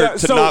Chris Kirk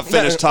to not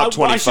finish top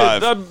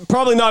 25.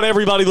 Probably not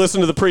everybody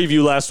listened to the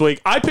preview last week.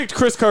 I picked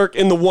Chris Kirk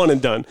in the one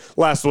and done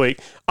last week.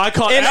 I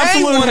caught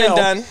absolute hell.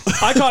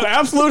 I caught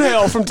absolute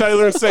hell from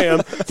Taylor and Sam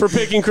for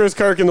picking Chris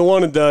Kirk in the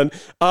one and done.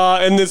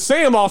 And then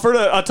Sam offered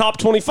a top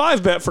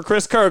 25 bet for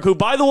Chris Kirk, who,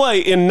 by the way,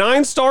 in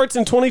 9 starts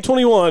in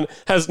 2021,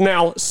 has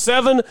now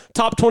 7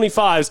 top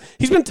 25s.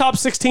 He's been top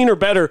 16 or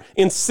better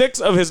in 6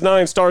 of his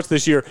 9 starts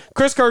this year.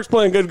 Chris Kirk's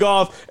playing good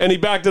golf, and he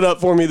backed it up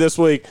for me this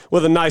week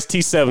with a nice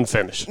T7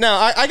 finish. Now,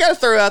 I got to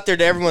throw out there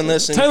to everyone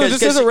listening. Taylor,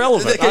 this isn't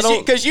relevant.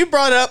 Because you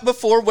brought up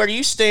before where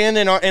you stand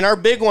in our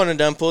big one and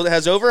done pool that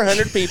has over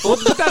 100 people.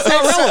 that's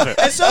not relevant.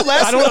 And so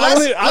I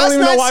don't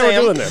even know why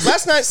we're doing this.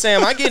 Last night,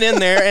 Sam, I get in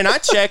there and I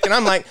check and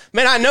I'm like,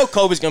 man, I know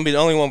Colby's going to be the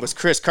only one with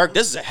Chris Kirk.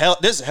 This is a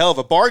hell of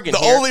a bargain.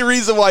 The only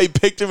reason why he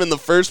picked him in the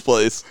first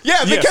place.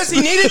 Yeah, because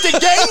he needed to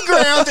gain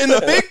ground in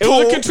the big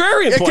pool. It was a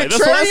contrarian play. That's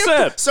what I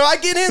said. So I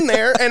get in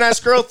there and I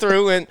scroll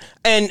through and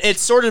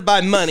it's sorted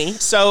by money.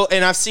 So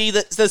and I see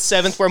the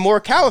 7th where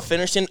Morikawa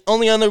finished and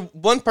only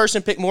one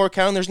person picked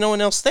Morikawa and there's no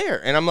one else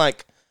there. And I'm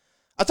like,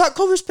 I thought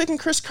Colby was picking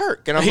Chris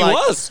Kirk, and I'm he like,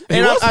 was. He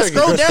and was I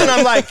scrolled down, and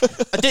I'm like,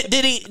 Kirk.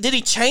 did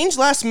he change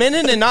last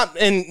minute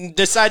and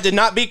decide to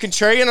not be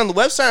contrarian on the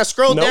website? I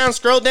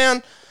scrolled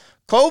down,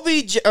 Colby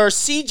or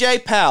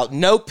CJ Powell,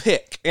 no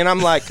pick, and I'm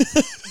like,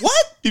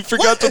 what? He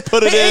forgot to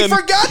put it in. He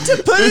forgot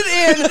to put it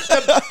in.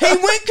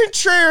 He went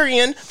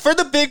contrarian for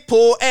the big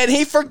pool, and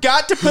he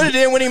forgot to put it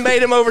in when he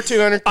made him over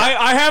 200.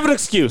 I have an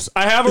excuse.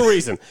 I have a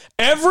reason.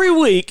 Every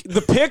week,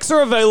 the picks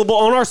are available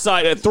on our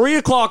site at 3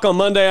 o'clock on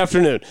Monday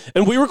afternoon,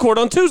 and we record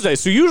on Tuesday.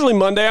 So usually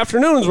Monday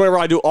afternoon is whenever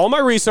I do all my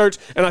research,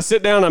 and I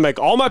sit down and I make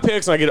all my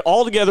picks, and I get it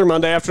all together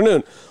Monday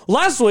afternoon.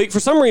 Last week,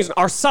 for some reason,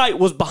 our site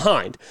was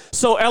behind.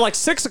 So at like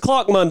 6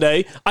 o'clock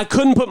Monday, I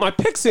couldn't put my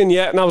picks in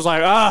yet, and I was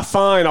like,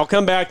 fine, I'll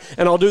come back,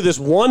 and I'll do this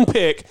one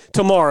pick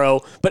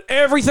tomorrow. But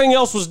everything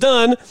else was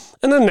done,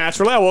 and then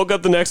naturally I woke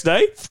up the next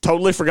day,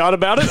 totally forgot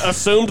about it,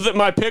 assumed that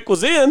my pick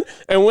was in,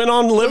 and went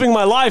on living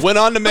my life. Went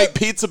on to make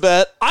pizza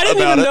bet. I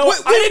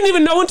didn't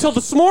even know until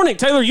this morning.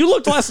 Taylor, you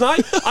looked last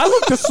night. I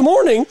looked this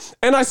morning,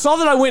 and I saw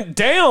that I went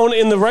down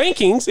in the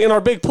rankings in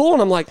our big pool,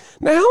 and I'm like,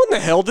 now how in the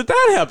hell did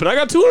that happen? I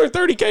got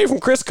 $230K from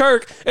Chris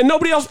Kirk, and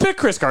nobody else picked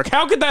Chris Kirk.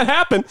 How could that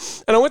happen?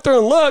 And I went through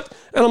and looked,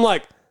 and I'm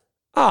like,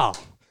 oh.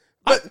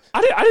 But I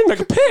didn't make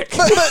a pick.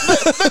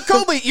 But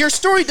Colby, your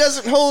story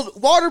doesn't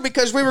hold water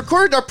because we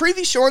recorded our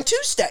preview show on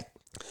Tuesday.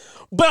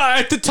 But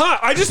at the time,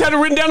 I just had it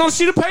written down on a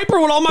sheet of paper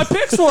what all my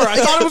picks were. I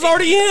thought it was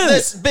already in.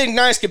 This big,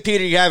 nice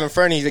computer you have in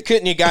front of you that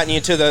couldn't have gotten you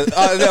to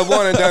the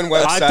one and done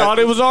website. I thought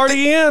it was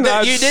already in.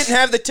 You didn't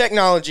have the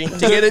technology to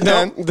get it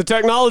done. The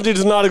technology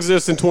does not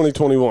exist in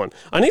 2021.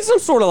 I need some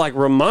sort of like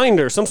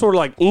reminder, some sort of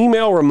like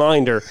email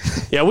reminder.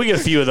 Yeah, we get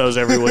a few of those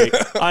every week.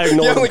 I ignored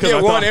them. You only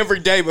get one every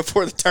day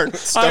before the tournament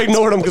starts. I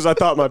ignored them because I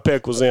thought my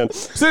pick was in.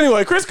 So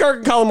anyway, Chris Kirk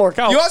and Colin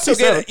Morikawa.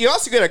 You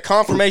also get a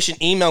confirmation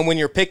email when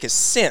your pick is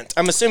sent.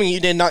 I'm assuming you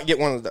did not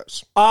get one of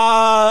those.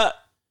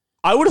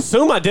 I would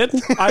assume I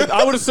didn't.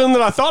 I would assume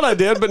that I thought I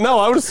did, but no,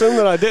 I would assume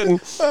that I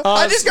didn't.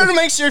 I just got to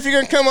make sure if you're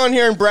going to come on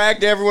here and brag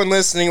to everyone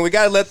listening, we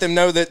got to let them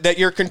know that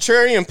your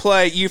contrarian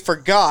play you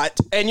forgot,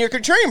 and your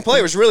contrarian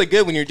play was really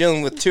good when you're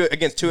dealing with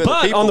against two other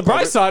people. But on the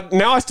bright side,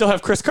 now I still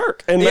have Chris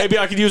Kirk, and maybe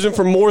I could use him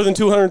for more than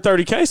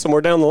 $230K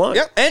somewhere down the line.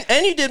 Yep,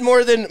 and you did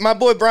more than my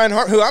boy Brian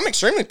Hart, who I'm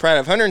extremely proud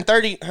of.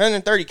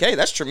 $130K.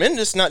 That's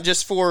tremendous, not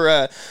just for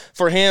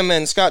him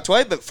and Scott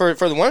Tway, but for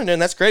the one and done.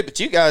 That's great.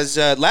 But you guys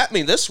lapped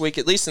me this week,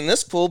 at least in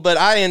this pool. But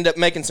I end up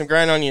making some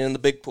ground on you in the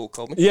big pool,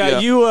 Colby. Yeah.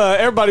 You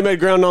everybody made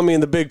ground on me in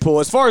the big pool.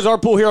 As far as our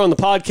pool here on the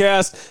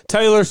podcast,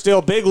 Taylor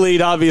still big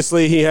lead.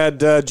 Obviously, he had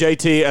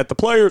JT at the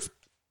Players.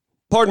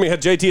 Pardon me,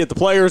 had JT at the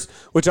Players,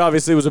 which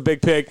obviously was a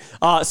big pick.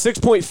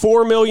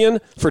 $6.4 million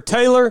for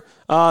Taylor.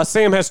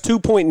 Sam has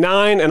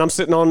 2.9, and I'm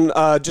sitting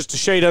on just a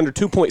shade under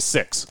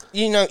 2.6.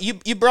 You know,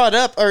 you brought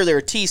up earlier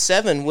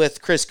T7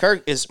 with Chris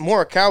Kirk. Is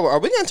Morikawa? Are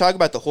we going to talk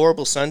about the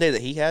horrible Sunday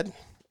that he had?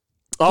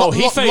 Oh,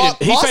 he faded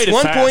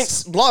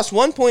fast. Lost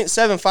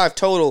 1.75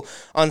 total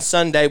on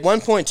Sunday.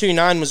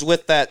 1.29 was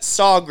with that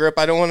saw grip.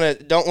 I don't want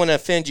to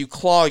offend you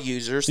claw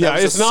users. Yeah,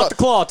 it's not the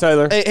claw,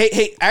 Taylor.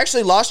 He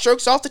actually lost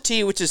strokes off the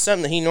tee, which is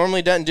something that he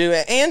normally doesn't do,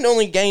 and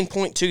only gained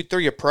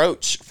 0.23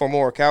 approach for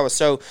Morikawa.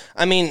 So,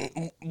 I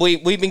mean,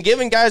 we've been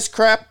giving guys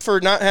crap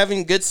for not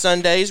having good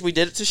Sundays. We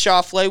did it to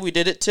Schauffele. We've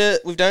done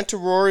it to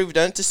Rory. We've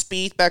done it to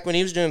Spieth back when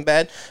he was doing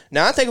bad.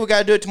 Now I think we got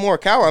to do it to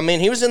Morikawa. I mean,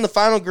 he was in the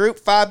final group,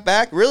 5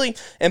 back. Really,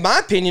 in my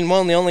opinion,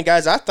 one of the only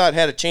guys I thought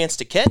had a chance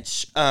to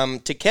catch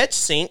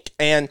Cink,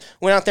 and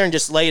went out there and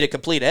just laid a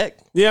complete egg.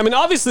 Yeah, I mean,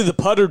 obviously the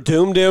putter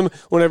doomed him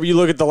whenever you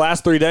look at the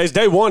last 3 days.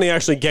 Day one, he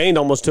actually gained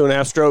almost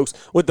 2.5 strokes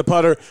with the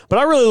putter. But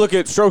I really look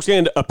at strokes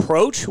gained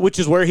approach, which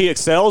is where he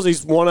excels.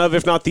 He's one of,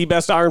 if not the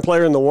best iron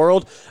player in the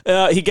world.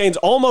 He gains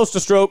almost a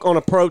stroke on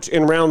approach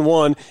in round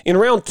 1. In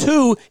round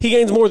 2, he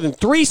gains more than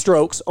 3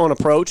 strokes on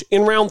approach.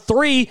 In round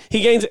 3,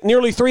 he gains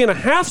nearly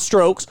 3.5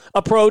 strokes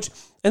approach.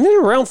 And then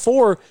in round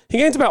 4, he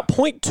gains about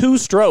 0.2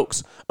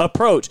 strokes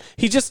approach.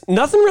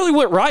 Nothing really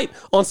went right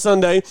on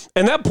Sunday.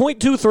 And that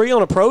 0.23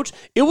 on approach,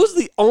 it was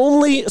the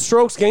only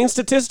strokes gain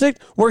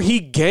statistic where he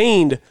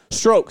gained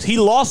strokes. He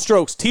lost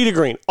strokes, tee to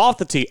green, off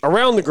the tee,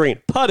 around the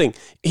green, putting.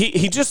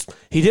 He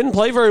didn't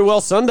play very well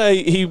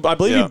Sunday. I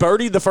believe he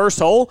birdied the first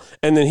hole,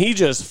 and then he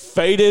just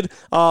faded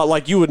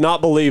like you would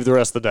not believe the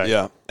rest of the day.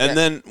 Yeah. And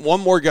then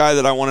one more guy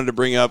that I wanted to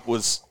bring up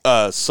was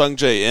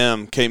Sungjae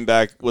M came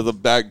back with a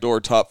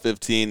backdoor top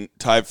 15,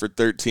 tied for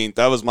 13th.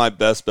 That was my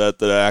best bet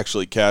that I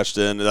actually cashed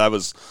in. And I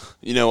was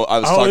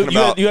talking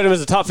about. You had him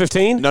as a top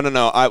 15?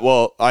 No.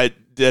 I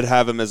did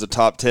have him as a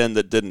top 10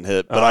 that didn't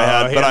hit, but I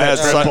had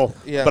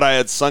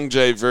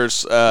Sungjae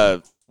versus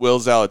Will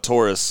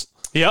Zalatoris.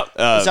 Yep.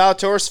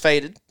 Zalatoris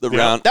faded. The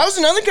round. That was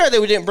another guy that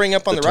we didn't bring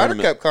up on the Ryder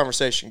tournament. Cup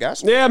conversation,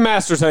 guys. Yeah,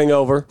 Masters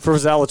hangover for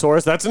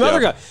Zalatoris. That's another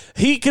guy.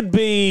 He could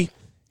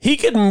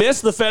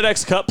miss the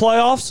FedEx Cup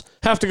playoffs,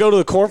 have to go to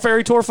the Korn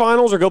Ferry Tour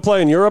finals or go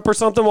play in Europe or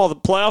something while the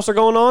playoffs are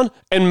going on,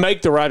 and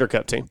make the Ryder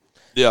Cup team.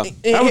 Yeah.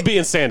 That would be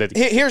insanity.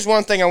 Here's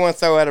one thing I want to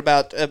throw out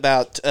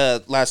about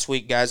last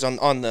week, guys,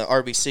 on the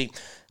RBC.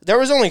 There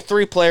was only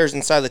 3 players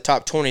inside the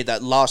top 20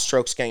 that lost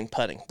strokes gained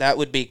putting. That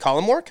would be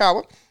Colin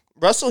Morikawa,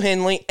 Russell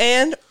Henley,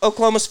 and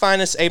Oklahoma's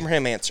finest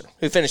Abraham Ancer,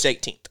 who finished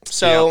 18th.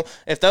 So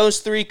if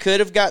those 3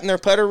 could have gotten their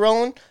putter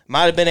rolling,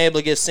 might have been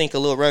able to give Cink a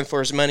little run for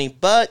his money,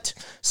 but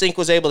Cink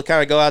was able to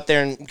kind of go out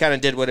there and kind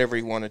of did whatever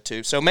he wanted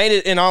to. So made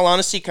it, in all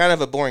honesty, kind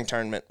of a boring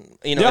tournament,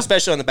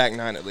 especially on the back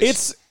 9 at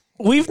least.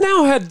 We've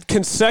now had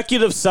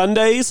consecutive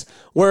Sundays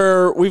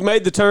where we've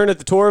made the turn at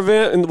the tour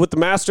event and with the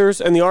Masters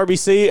and the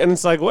RBC, and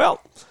it's like,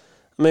 well,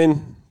 I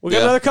mean, we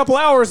got another couple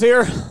hours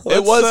here.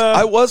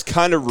 I was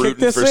kind of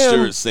rooting for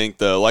Stewart Cink,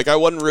 though. Like, I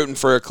wasn't rooting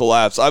for a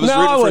collapse. I was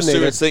rooting for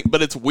Stewart Cink,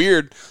 but it's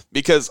weird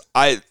because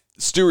I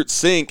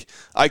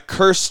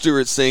cursed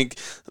Stewart Cink,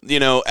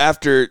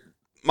 after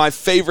my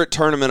favorite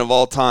tournament of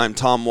all time,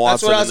 Tom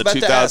Watson in the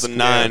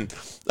 2009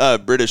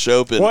 British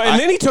Open. Well, and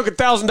then he took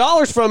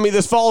 $1,000 from me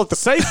this fall at the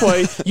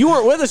Safeway. You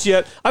weren't with us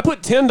yet. I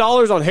put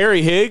 $10 on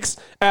Harry Higgs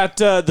at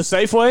the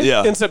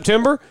Safeway in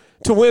September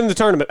to win the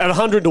tournament at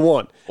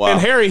 100-1. Wow.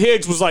 And Harry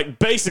Higgs was like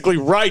basically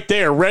right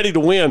there, ready to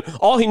win.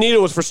 All he needed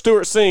was for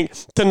Stewart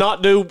Cink to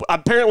not do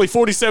apparently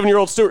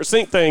 47-year-old Stewart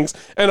Cink things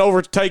and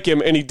overtake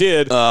him, and he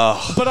did.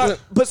 But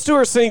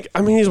Stewart Cink,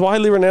 I mean, he's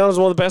widely renowned as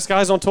one of the best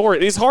guys on tour.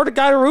 He's hard a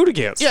guy to root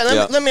against.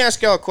 Let me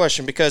ask y'all a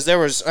question, because there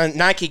was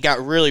Nike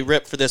got really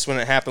ripped for this when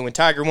it happened. When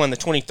Tiger won the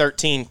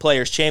 2013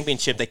 Players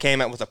Championship, they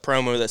came out with a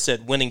promo that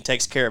said "winning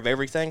takes care of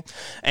everything,"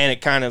 and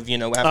it kind of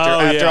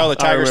after all the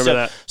Tiger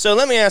stuff. That. So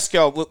let me ask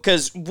y'all,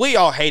 because we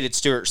all hated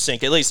Stewart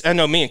Cink. At least I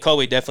know me and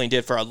Colby definitely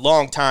did for a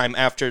long time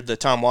after the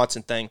Tom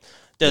Watson thing.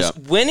 Does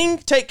winning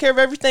take care of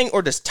everything,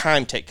 or does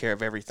time take care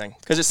of everything?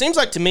 Because it seems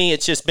like to me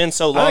it's just been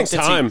so long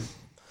since time.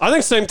 I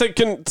think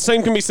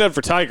same can be said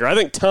for Tiger. I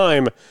think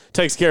time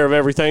takes care of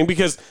everything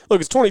because,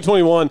 look, it's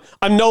 2021.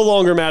 I'm no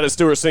longer mad at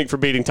Stewart Cink for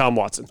beating Tom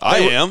Watson.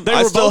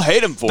 I still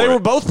hate him for it. They were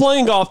both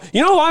playing golf.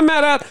 You know who I'm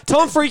mad at?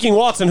 Tom freaking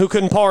Watson, who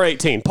couldn't par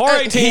 18. Par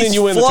 18 and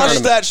you win the tournament. He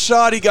flushed that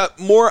shot. He got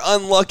more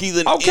unlucky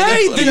than then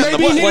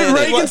maybe he needed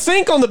Reagan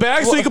Cink on the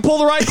bag so he could pull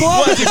the right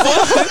club.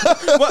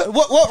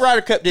 What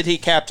Ryder Cup did he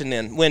captain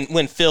in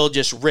when Phil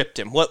just ripped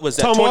him? What was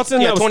that? Tom Watson?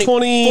 That was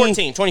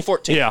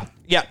 2014. Yeah.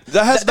 Yeah.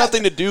 That has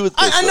nothing to do with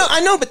this.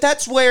 I know, but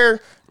that's where,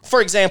 for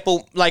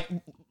example, like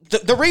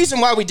the reason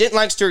why we didn't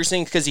like Stewart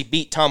Cink because he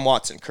beat Tom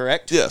Watson,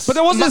 correct? Yes. But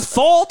that wasn't his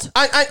fault.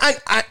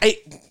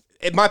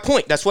 My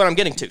point, that's what I'm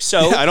getting to. So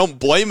I don't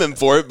blame him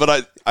for it,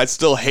 but I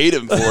still hate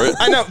him for it.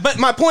 I know, but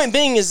my point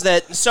being is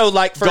that, so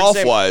like for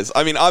golf-wise,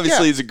 I mean,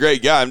 obviously he's a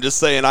great guy. I'm just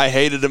saying I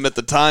hated him at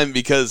the time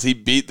because he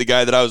beat the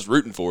guy that I was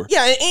rooting for.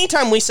 Yeah,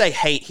 anytime we say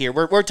hate here,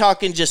 we're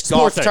talking just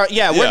golf.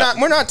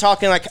 We're not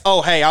talking like,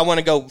 oh, hey, I want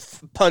to go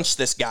punch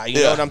this guy.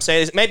 You know what I'm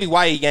saying? Maybe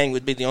Wai Yang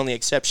would be the only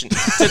exception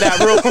to that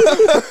rule.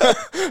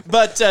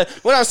 But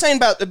what I was saying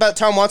about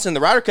Tom Watson and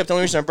the Ryder Cup, the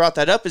only reason I brought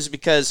that up is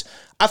because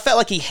I felt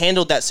like he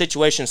handled that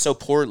situation so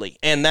poorly.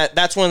 And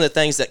that's one of the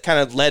things that kind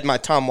of led my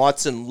Tom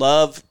Watson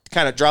love,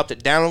 kind of dropped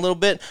it down a little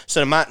bit.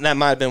 So that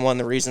might have been one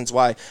of the reasons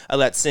why I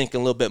let Cink a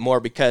little bit more,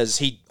 because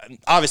he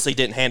obviously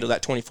didn't handle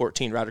that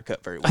 2014 Ryder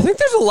Cup very well. I think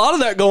there's a lot of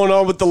that going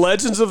on with the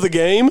legends of the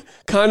game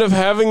kind of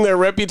having their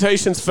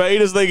reputations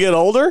fade as they get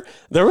older.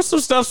 There was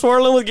some stuff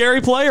swirling with Gary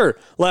Player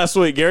last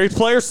week. Gary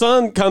Player's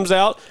son comes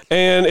out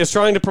and is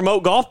trying to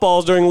promote golf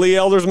balls during Lee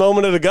Elder's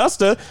moment at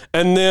Augusta,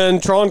 and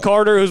then Tron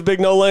Carter, who's a big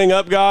no laying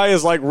up guy,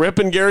 is like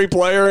ripping Gary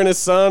Player and his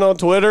son on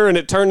Twitter, and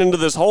it turned into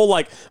this whole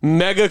like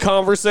mega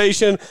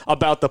conversation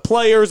about the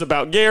players,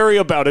 about Gary,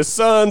 about his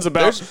sons,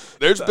 about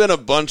there's been a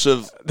bunch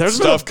of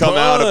stuff come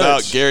out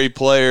about Gary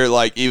Player,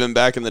 like even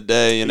back in the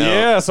day,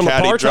 some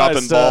caddy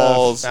dropping stuff.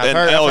 balls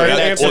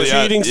and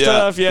cheating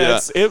stuff.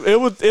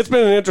 It's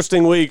been an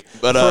interesting week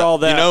for all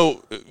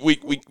that.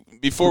 We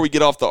before we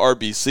get off the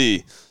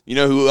RBC, you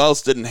know who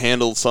else didn't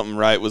handle something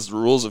right was the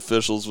rules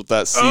officials with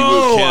that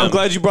Siwoo Kim. I'm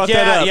glad you brought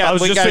that up. I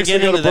was just fixing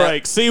to go to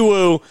break.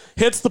 Siwoo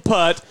hits the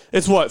putt.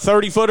 It's what,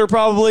 30-footer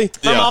probably?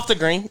 From off the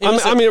green.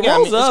 It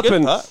rolls up.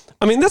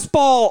 And this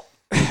ball,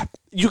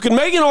 you can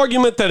make an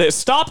argument that it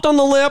stopped on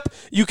the lip.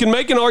 You can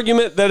make an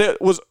argument that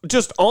it was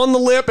just on the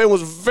lip and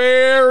was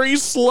very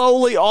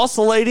slowly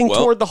oscillating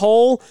toward the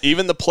hole.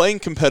 Even the playing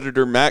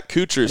competitor, Matt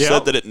Kuchar,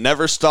 said that it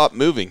never stopped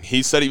moving.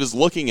 He said he was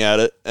looking at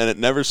it, and it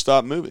never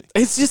stopped moving.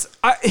 It's just,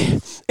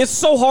 it's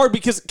so hard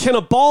because can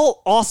a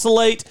ball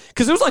oscillate?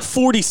 Because it was like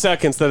 40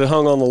 seconds that it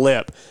hung on the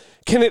lip.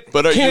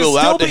 But are you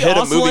allowed to hit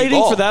a moving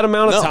ball for that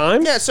amount of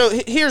time? Yeah. So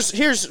here's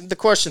the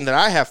question that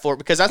I have for it,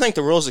 because I think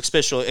the rules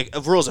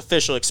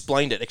official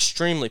explained it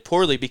extremely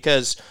poorly,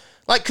 because,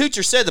 like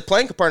Kuchar said, the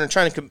playing partner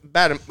trying to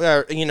combat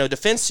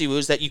defend Siwoo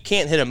is that you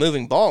can't hit a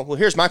moving ball. Well,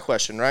 here's my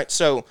question, right?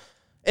 So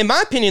in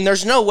my opinion,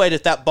 there's no way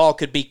that ball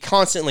could be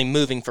constantly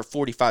moving for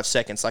 45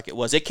 seconds like it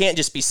was. It can't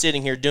just be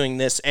sitting here doing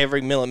this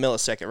every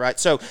millisecond, right?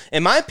 So,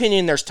 in my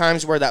opinion, there's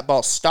times where that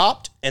ball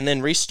stopped and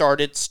then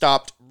restarted,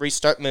 stopped,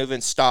 restart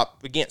moving,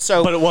 stop again.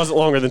 So, but it wasn't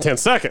longer than 10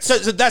 seconds. So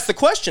that's the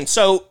question.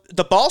 So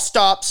the ball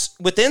stops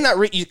within that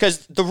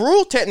because the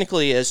rule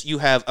technically is you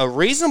have a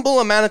reasonable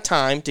amount of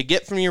time to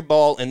get from your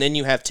ball, and then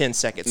you have 10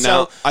 seconds.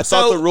 Now, I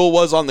thought the rule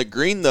was on the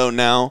green, though.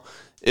 Now,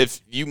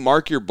 if you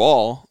mark your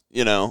ball,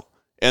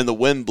 and the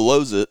wind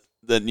blows it,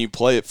 then you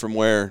play it from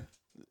where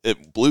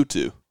it blew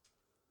to.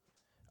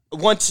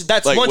 When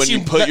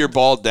you put your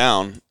ball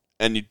down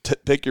and you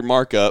pick your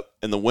mark up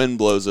and the wind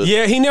blows it.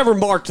 Yeah, he never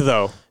marked,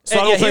 though. So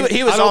I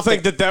don't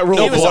think that rule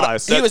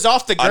applies. He was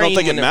off the green. I don't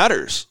think it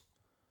matters.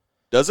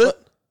 Does it?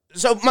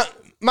 So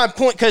my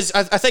point, because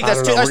I think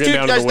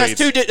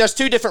that's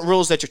two different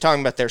rules that you're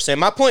talking about there, Sam.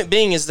 My point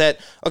being is that,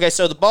 okay,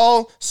 so the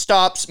ball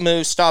stops,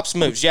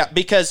 moves. Yeah,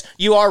 because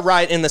you are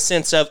right in the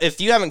sense of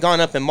if you haven't gone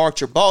up and marked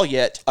your ball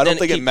yet. I don't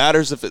think it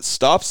matters if it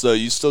stops, though.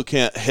 You still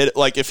can't hit it.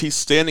 Like if he's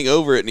standing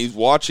over it and he's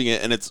watching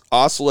it and it's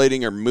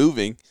oscillating or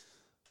moving,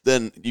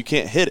 then you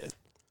can't hit it.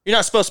 You're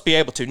not supposed to be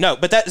able to. No,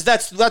 but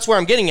that's where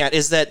I'm getting at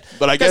is that.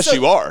 But I guess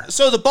you are.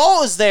 So the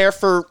ball is there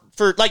for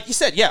like you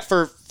said,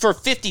 for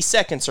 50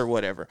 seconds or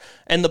whatever.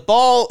 And the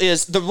ball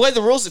is the way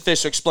the rules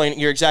official explain it.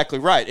 You're exactly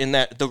right in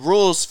that the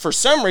rules for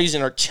some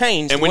reason are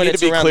changed. And we need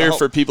to be clear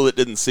for people that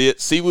didn't see it.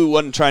 Siwoo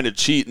wasn't trying to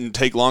cheat and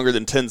take longer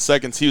than 10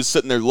 seconds. He was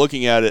sitting there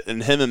looking at it,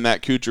 and him and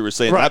Matt Kuchar were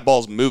saying that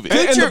ball's moving.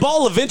 And the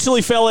ball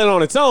eventually fell in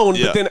on its own.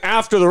 But then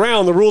after the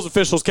round, the rules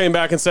officials came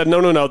back and said,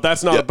 no,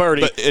 that's not a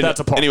birdie. That's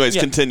a par. Anyways,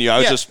 continue. I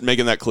was just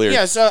making that clear.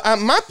 Yeah. So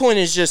my point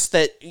is just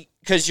that.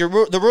 Because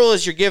the rule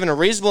is you're given a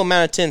reasonable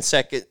amount of 10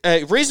 seconds,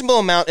 and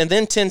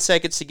then 10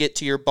 seconds to get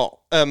to your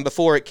ball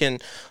before it can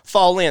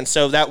fall in.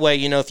 So that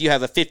way, if you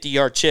have a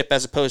 50-yard chip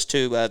as opposed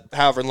to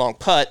however long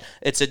putt,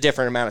 it's a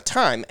different amount of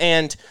time.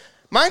 And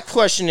my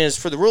question is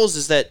for the rules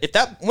is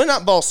that when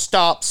that ball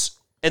stops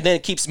and then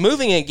it keeps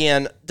moving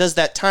again, does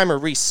that timer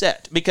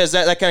reset? Because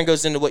that kind of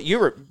goes into what you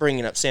were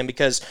bringing up, Sam,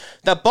 because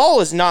that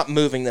ball is not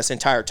moving this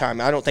entire time.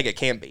 I don't think it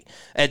can be.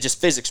 Just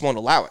physics won't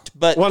allow it.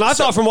 But I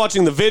thought from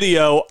watching the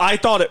video, I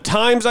thought at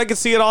times I could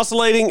see it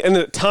oscillating, and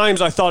at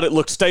times I thought it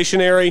looked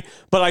stationary,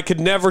 but I could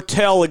never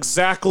tell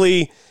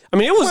exactly. I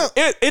mean,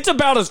 it's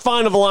about as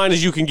fine of a line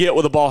as you can get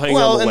with a ball hanging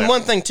on the lip. Well, and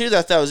one thing, too, that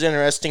I thought was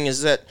interesting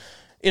is that,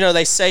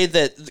 they say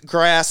that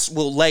grass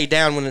will lay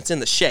down when it's in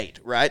the shade,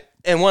 right?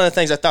 And one of the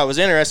things I thought was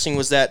interesting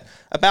was that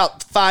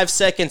about 5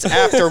 seconds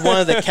after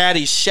one of the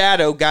caddies'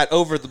 shadow got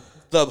over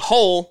the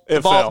hole,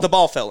 the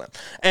ball fell in.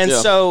 And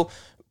so,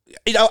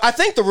 I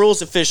think the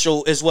rules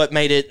official is what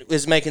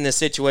is making this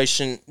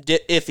situation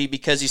iffy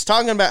because he's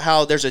talking about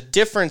how there's a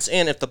difference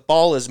in if the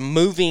ball is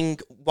moving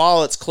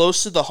while it's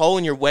close to the hole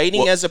and you're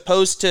waiting as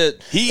opposed to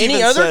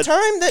any other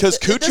time. Because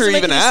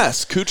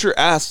Kuchar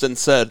asked and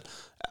said,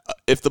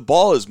 if the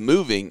ball is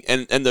moving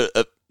and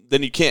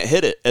then you can't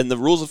hit it. And the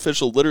rules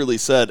official literally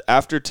said,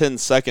 after 10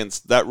 seconds,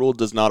 that rule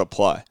does not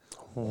apply.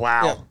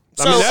 Wow.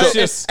 Yeah.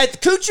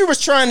 Kuchar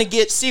was trying to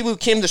get Siwoo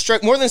Kim to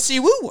strike more than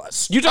Siwoo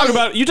was. You talk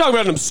about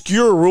an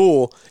obscure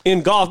rule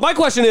in golf. My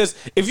question is,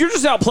 if you're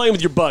just out playing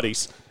with your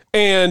buddies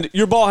and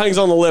your ball hangs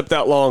on the lip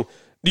that long,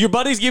 do your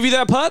buddies give you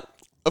that putt?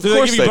 Of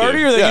course they give you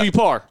birdie or they give you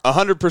par?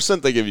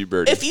 100% they give you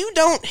birdie.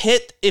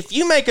 If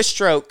you make a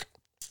stroke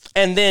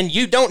and then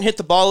you don't hit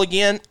the ball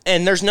again,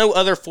 and there's no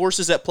other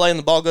forces at play, and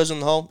the ball goes in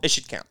the hole, it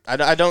should count.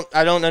 I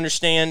don't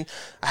understand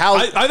how.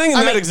 I think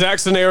in that exact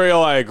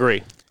scenario, I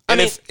agree.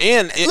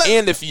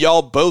 If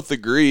y'all both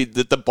agreed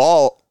that the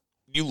ball,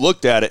 you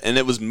looked at it and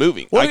it was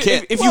moving. Well,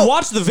 if you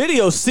watch the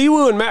video,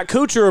 Siwoo and Matt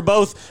Kuchar are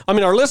both,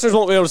 our listeners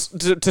won't be able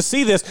to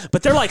see this,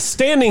 but they're like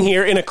standing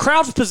here in a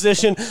crouched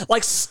position,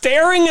 like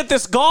staring at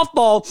this golf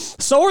ball.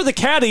 So are the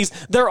caddies.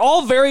 They're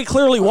all very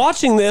clearly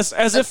watching this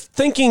as if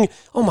thinking,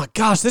 oh my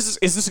gosh, is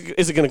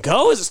it going to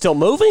go? Is it still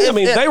moving?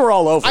 They were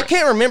all over I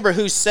can't remember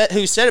who said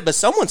it, but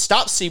someone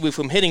stopped Siwoo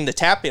from hitting the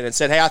tap in and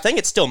said, hey, I think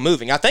it's still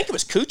moving. I think it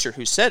was Kuchar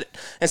who said it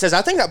and says,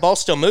 I think that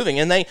ball's still moving.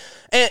 And I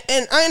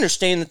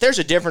understand that there's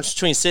a difference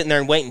between sitting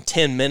there and waiting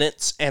 10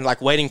 minutes and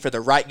like waiting for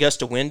the right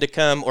gust of wind to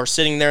come or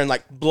sitting there and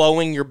like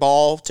blowing your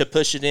ball to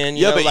push it in.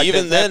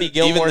 Even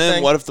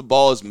then, what if the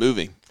ball is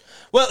moving?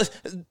 Well,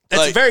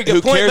 that's a very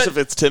good point. Who cares if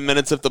it's 10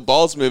 minutes if the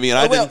ball's moving? And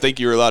I didn't think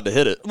you were allowed to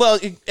hit it. Well,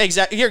 you're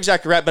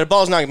exactly right, but a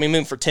ball's not going to be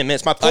moving for 10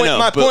 minutes. My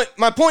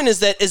point is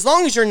that as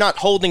long as you're not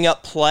holding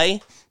up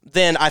play,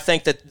 then I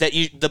think that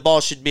the ball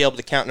should be able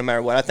to count no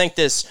matter what. I think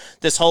this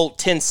whole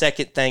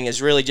 10-second thing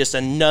is really just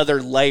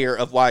another layer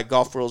of why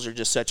golf rules are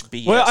just such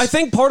BS. Well, I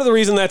think part of the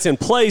reason that's in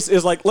place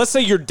is like, let's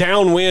say you're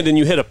downwind and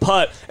you hit a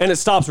putt and it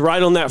stops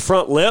right on that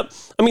front lip.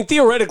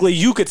 Theoretically,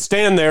 you could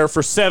stand there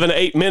for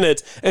 7-8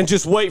 minutes and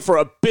just wait for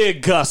a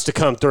big gust to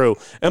come through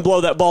and blow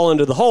that ball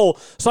into the hole.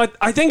 So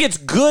I think it's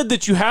good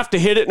that you have to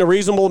hit it in a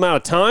reasonable amount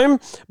of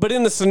time. But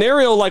in the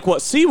scenario like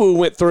what Siwoo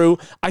went through,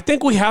 I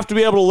think we have to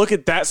be able to look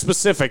at that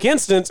specific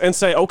instance and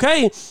say,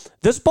 okay,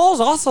 this ball's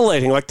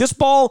oscillating. Like this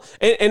ball,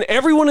 and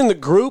everyone in the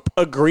group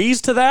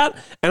agrees to that.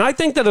 And I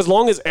think that as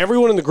long as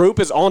everyone in the group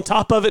is on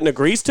top of it and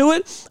agrees to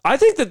it, I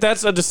think that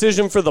that's a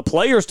decision for the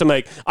players to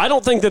make. I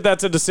don't think that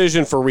that's a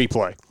decision for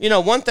replay. You know,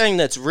 one thing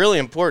that's really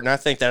important, I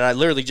think that I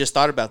literally just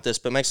thought about this,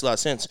 but it makes a lot of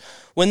sense.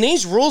 When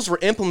these rules were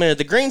implemented,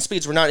 the green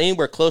speeds were not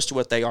anywhere close to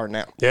what they are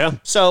now. Yeah.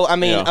 So, I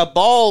mean, a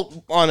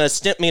ball on a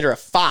stimp meter of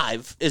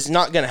 5 is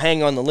not going to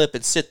hang on the lip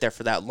and sit there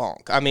for that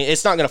long. I mean,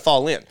 it's not going to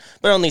fall in.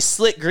 But on these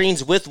slick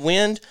greens with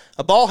wind,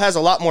 a ball has a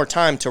lot more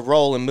time to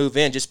roll and move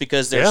in just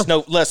because there's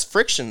no less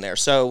friction there.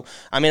 So,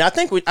 I mean, I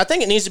think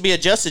it needs to be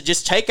adjusted.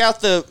 Just take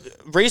out the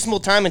reasonable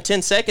time in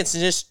 10 seconds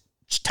and just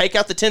take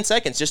out the 10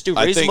 seconds. Just do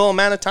reasonable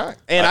amount of time.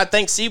 And I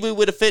think Sibu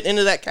would have fit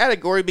into that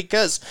category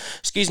because,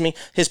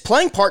 his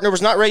playing partner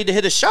was not ready to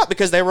hit a shot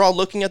because they were all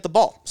looking at the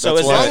ball. So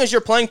as long as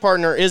your playing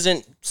partner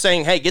isn't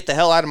saying, hey, get the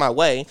hell out of my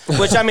way,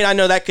 which, I mean, I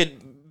know that could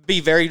be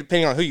very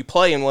depending on who you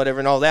play and whatever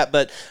and all that,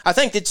 but I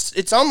think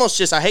it's almost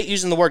just, I hate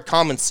using the word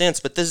common sense,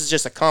 but this is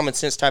just a common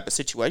sense type of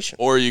situation.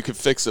 Or you could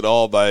fix it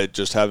all by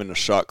just having a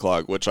shot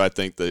clock, which I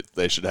think that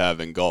they should have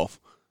in golf.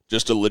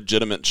 Just a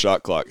legitimate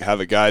shot clock. Have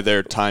a guy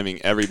there timing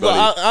everybody.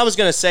 Well, I was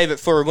going to save it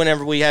for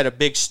whenever we had a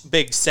big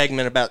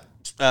segment about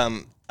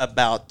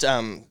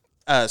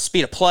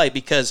speed of play,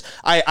 because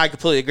I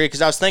completely agree.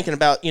 Because I was thinking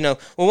about, we're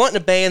wanting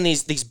to ban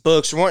these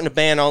books, we're wanting to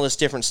ban all this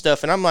different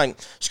stuff, and I'm like,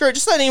 screw it,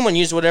 just let anyone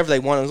use whatever they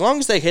want as long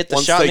as they hit the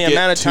shot in the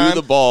amount of time. Once they get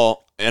to the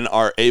ball and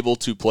are able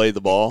to play the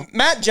ball,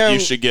 Matt Jones, you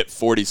should get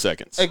 40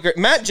 seconds.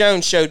 Matt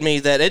Jones showed me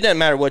that it doesn't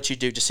matter what you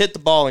do, just hit the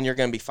ball and you're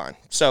going to be fine.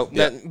 So,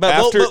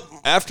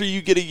 after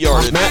you get a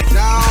yardage, Matt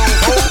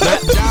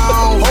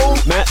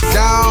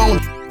down.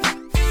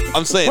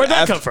 I'm saying, where'd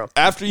that come from?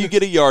 After you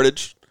get a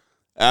yardage,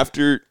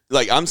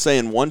 I'm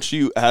saying once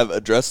you have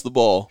addressed the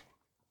ball,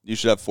 you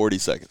should have 40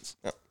 seconds.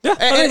 Yeah,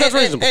 I think that's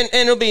reasonable. And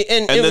it'll be,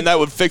 and then that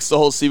would fix the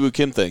whole Siwoo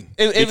Kim thing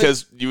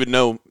because you would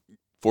know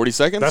 40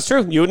 seconds. That's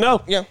true. You would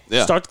know. Yeah.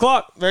 Start the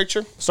clock. Very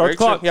true. Start the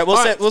clock. Yeah,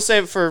 we'll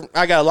save it for.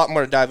 I got a lot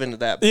more to dive into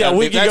that. Yeah,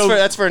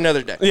 that's for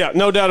another day. Yeah,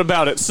 no doubt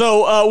about it.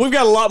 So we've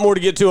got a lot more to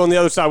get to on the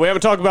other side. We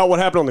haven't talked about what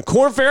happened on the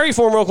Corn Ferry.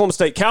 Former Oklahoma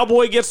State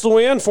Cowboy gets the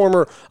win.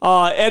 Former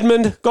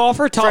Edmond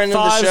golfer, top friend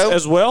 5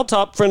 as well.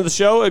 Top friend of the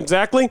show,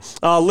 exactly.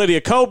 Lydia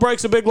Ko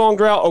breaks a big long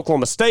drought.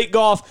 Oklahoma State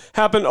golf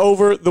happened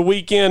over the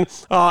weekend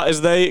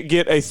as they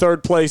get a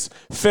third place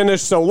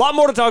finish. So a lot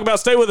more to talk about.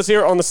 Stay with us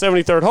here on the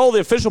 73rd Hole,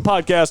 the official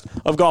podcast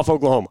of Golf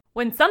Oklahoma.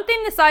 When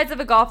something the size of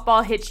a golf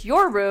ball hits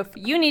your roof,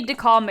 you need to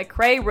call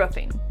McRae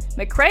Roofing.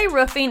 McRae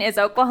Roofing is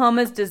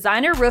Oklahoma's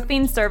designer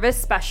roofing service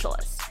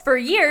specialist. For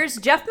years,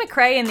 Jeff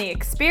McRae and the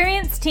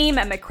experienced team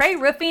at McRae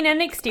Roofing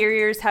and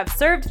Exteriors have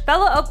served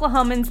fellow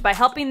Oklahomans by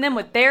helping them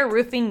with their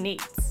roofing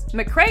needs.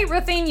 McRae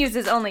Roofing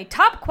uses only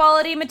top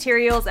quality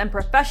materials and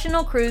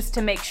professional crews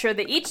to make sure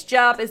that each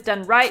job is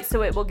done right,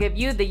 so it will give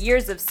you the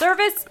years of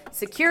service,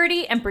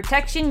 security, and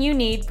protection you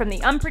need from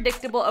the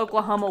unpredictable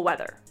Oklahoma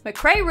weather.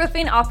 McRae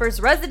Roofing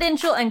offers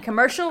residential and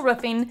commercial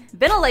roofing,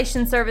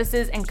 ventilation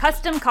services, and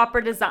custom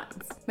copper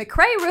designs.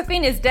 McRae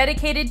Roofing is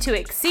dedicated to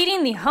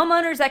exceeding the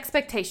homeowner's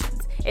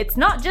expectations. It's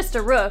not just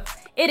a roof,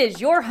 it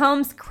is your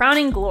home's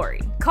crowning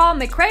glory. Call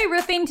McRae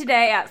Roofing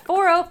today at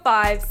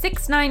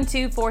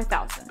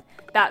 405-692-4000.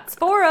 That's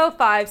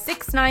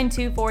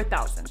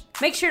 405-692-4000.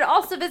 Make sure to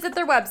also visit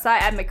their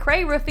website at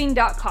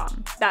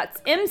mcrayroofing.com.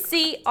 That's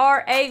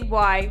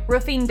MCRAY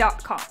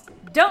roofing.com.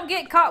 Don't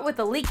get caught with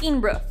a leaking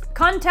roof.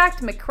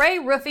 Contact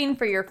McRae Roofing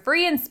for your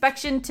free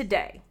inspection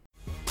today.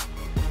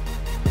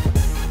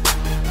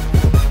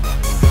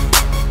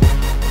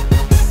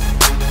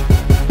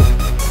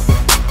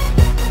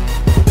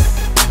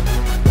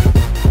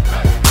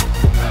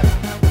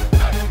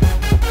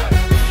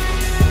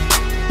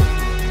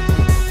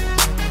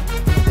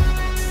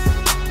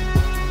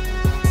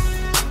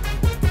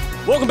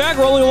 Welcome back.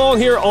 Rolling along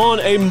here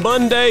on a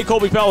Monday.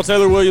 Colby Powell,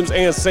 Taylor Williams,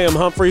 and Sam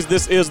Humphreys.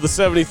 This is the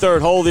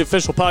 73rd Hole, the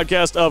official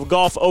podcast of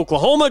Golf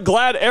Oklahoma.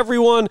 Glad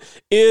everyone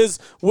is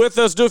with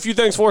us. Do a few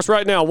things for us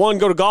right now. One,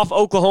 go to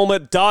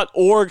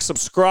golfoklahoma.org.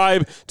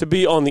 Subscribe to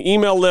be on the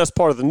email list,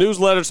 part of the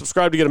newsletter.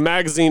 Subscribe to get a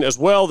magazine as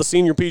well, the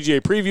Senior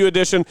PGA Preview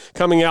Edition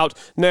coming out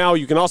now.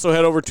 You can also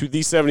head over to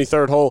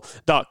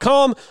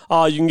the73rdhole.com.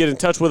 You can get in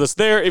touch with us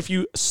there if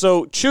you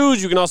so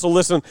choose. You can also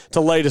listen to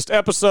latest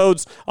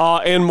episodes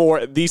and more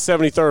at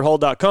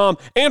the73rdhole.com.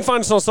 And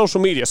find us on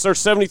social media. Search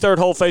 73rd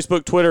Hole,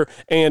 Facebook, Twitter,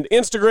 and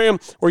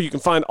Instagram, where you can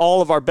find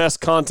all of our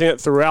best content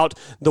throughout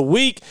the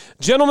week.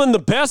 Gentlemen, the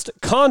best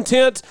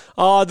content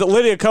that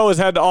Lydia Ko has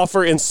had to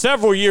offer in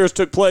several years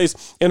took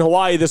place in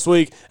Hawaii this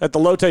week at the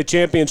Lotte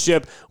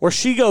Championship, where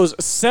she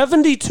goes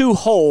 72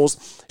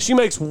 holes. She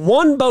makes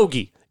one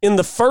bogey in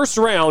the first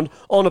round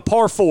on a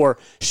par 4.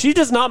 She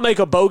does not make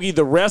a bogey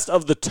the rest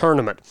of the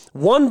tournament.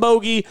 One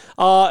bogey,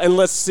 and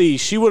let's see,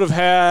 she would have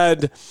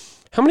had...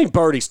 how many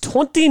birdies?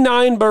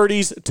 29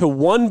 birdies to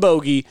one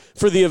bogey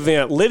for the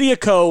event. Lydia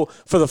Ko,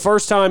 for the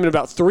first time in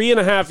about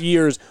 3.5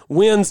 years,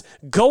 wins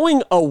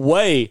going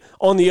away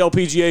on the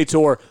LPGA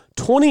Tour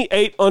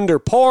 28 under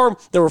par.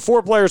 There were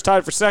 4 players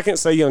tied for second: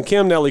 Sei Young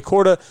Kim, Nelly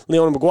Korda,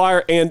 Leona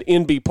McGuire, and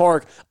NB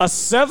Park. A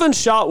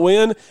 7-shot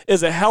win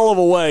is a hell of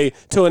a way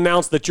to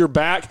announce that you're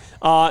back,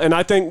 and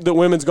I think that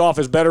women's golf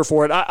is better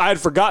for it. I had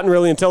forgotten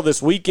really until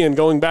this weekend,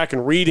 going back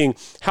and reading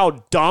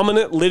how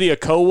dominant Lydia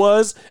Ko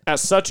was at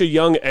such a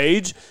young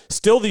age.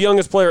 Still the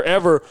youngest player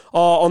ever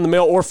on the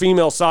male or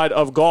female side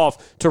of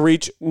golf to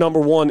reach number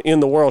 1 in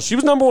the world. She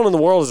was number 1 in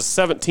the world as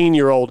a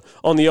 17-year-old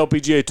on the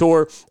LPGA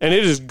Tour, and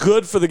it is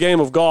good for the game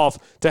of golf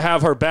to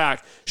have her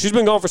back. She's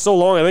been gone for so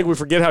long, I think we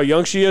forget how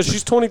young she is.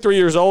 She's 23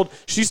 years old.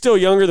 She's still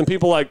younger than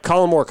people like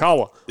Colin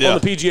Morikawa on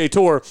the PGA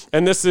Tour,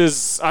 and this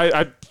is,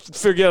 I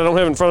forget, I don't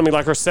have it in front of me,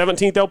 like her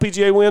 17th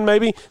LPGA win,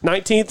 maybe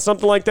 19th,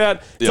 something like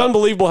that. It's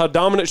unbelievable how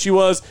dominant she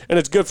was, and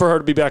it's good for her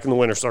to be back in the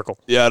winner's circle.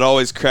 Yeah, it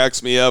always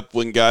cracks me up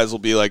when guys will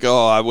be like,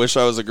 "Oh, I wish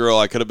I was a girl.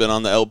 I could have been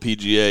on the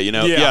LPGA." You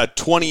know,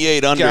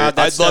 28 under. God,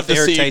 I'd love to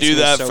see you do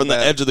that so from bad.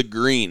 the edge of the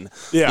green.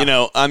 Yeah. You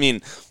know, I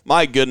mean,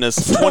 my goodness,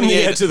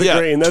 28 edge of the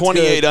green. That's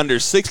 28 good. under,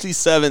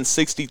 67,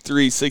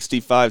 63,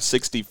 65,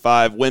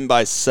 65, win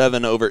by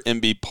 7 over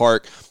MB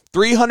Park.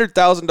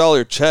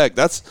 $300,000 check.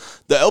 That's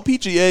the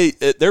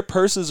LPGA. Their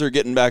purses are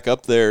getting back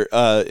up there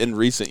in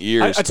recent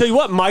years. I tell you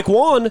what, Mike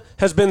Wan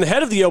has been the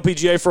head of the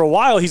LPGA for a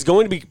while. He's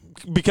going to be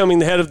becoming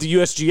the head of the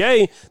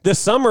USGA this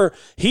summer.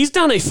 He's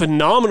done a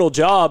phenomenal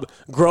job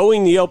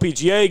growing the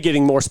LPGA,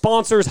 getting more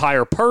sponsors,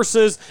 higher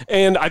purses,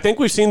 and I think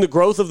we've seen the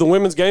growth of the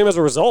women's game as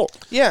a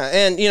result. Yeah,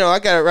 and, I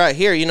got it right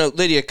here.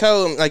 Lydia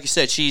Ko, like you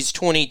said, she's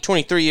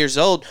 23 years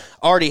old,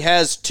 already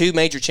has 2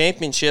 major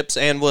championships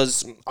and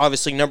was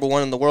obviously number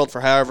 1 in the world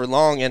for however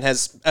long, and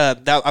has,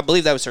 I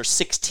believe that was her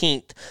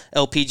 16th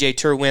LPGA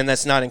Tour win.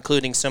 That's not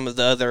including some of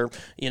the other,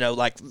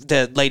 like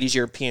the Ladies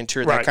European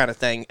Tour, that kind of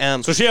thing.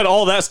 So she had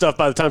all that stuff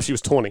by the time she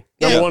was 20.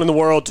 Number 1 in the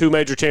world, 2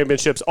 major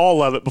championships,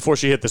 all of it before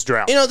she hit this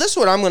drought. This is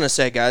what I'm going to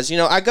say, guys.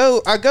 I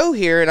go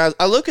here and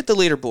I look at the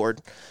leaderboard,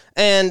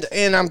 and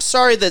I'm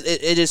sorry that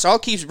it just all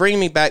keeps bringing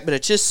me back, but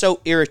it's just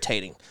so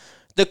irritating.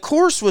 The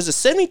course was a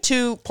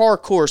 72 par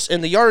course,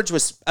 and the yardage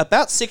was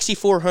about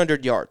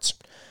 6,400 yards.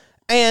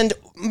 And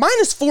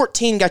minus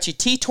 14 got you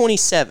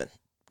T27.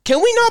 Can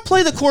we not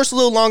play the course a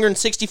little longer than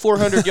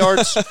 6,400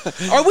 yards?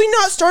 Are we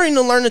not starting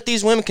to learn that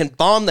these women can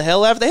bomb the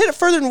hell out of it? They hit it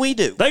further than we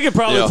do. They could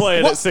probably play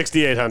it at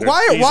 6,800.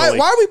 Why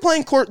are we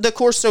playing the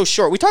course so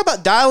short? We talk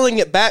about dialing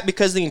it back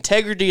because of the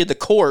integrity of the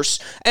course,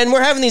 and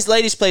we're having these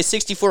ladies play a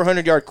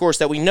 6,400-yard course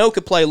that we know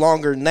could play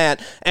longer than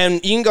that,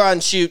 and you can go out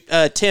and shoot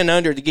 10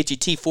 under to get you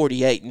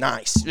T48.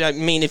 Nice. I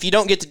mean, if you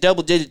don't get to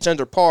double digits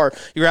under par,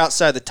 you're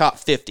outside the top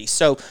 50.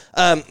 So,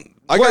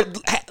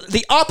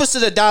 the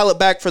opposite of dial it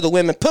back for the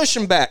women. Push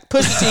them back.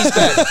 Push the tees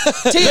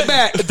back. Tee it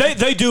back.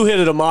 They do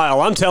hit it a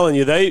mile. I'm telling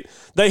you, they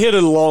hit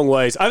it a long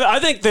ways. I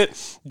think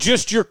that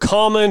just your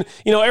common,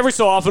 every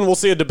so often we'll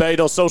see a debate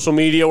on social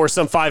media where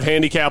some 5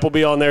 handicap will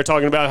be on there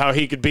talking about how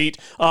he could beat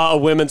a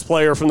women's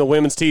player from the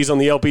women's tees on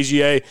the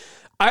LPGA.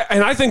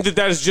 I think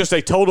that is just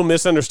a total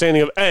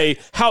misunderstanding of A,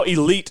 how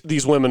elite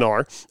these women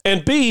are,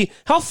 and B,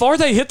 how far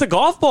they hit the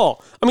golf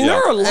ball. I mean,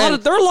 there are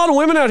a lot of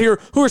women out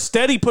here who are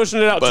steady pushing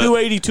it out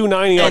 280,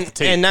 290 off the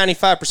tee. And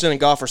 95% of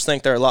golfers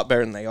think they're a lot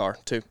better than they are,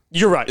 too.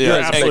 You're right. Yeah,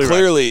 You're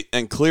absolutely right.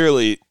 And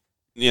clearly,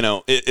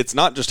 it's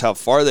not just how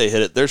far they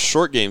hit it. There's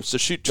short games to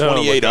shoot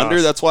 28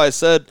 under. That's why I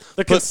said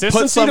the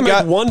consistency to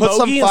make one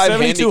bogey in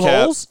 72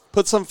 holes.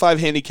 Put some 5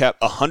 handicap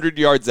 100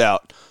 yards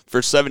out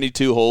for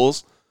 72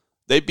 holes.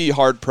 They'd be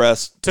hard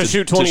pressed to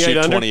shoot 28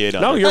 under.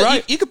 No, you're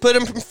right. You could put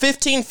them from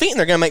 15 feet, and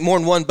they're going to make more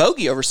than one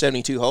bogey over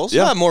 72 holes.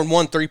 Yeah, more than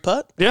 1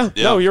 3-putt. Yeah.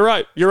 No, you're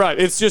right. You're right.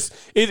 It's just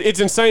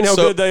it's insane how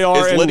good they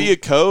are. Is Lydia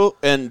Ko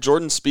and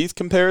Jordan Spieth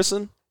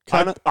comparison?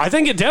 I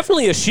think it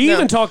definitely is. She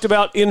even talked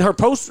about in her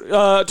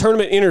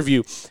post-tournament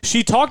interview,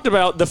 she talked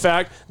about the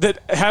fact that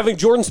having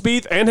Jordan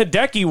Spieth and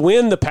Hideki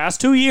win the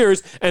past 2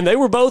 years, and they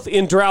were both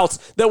in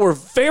droughts that were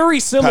very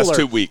similar. Past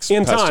 2 weeks.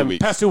 In time.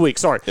 Past 2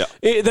 weeks, sorry. Yeah.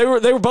 They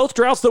were both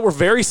droughts that were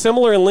very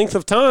similar in length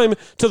of time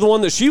to the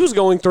one that she was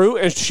going through,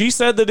 and she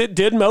said that it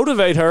did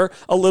motivate her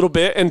a little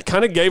bit and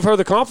kind of gave her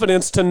the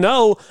confidence to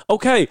know,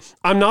 okay,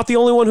 I'm not the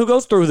only one who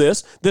goes through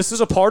this. This is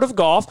a part of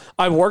golf.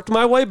 I worked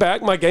my way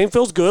back. My game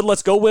feels good.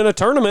 Let's go win a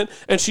tournament.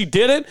 And she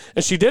did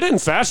it, in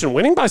fashion.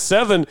 Winning by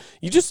 7,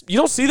 you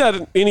don't see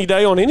that any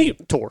day on any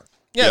tour.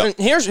 Yeah, and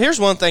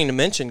here's one thing to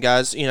mention,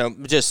 guys.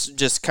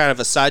 Just kind of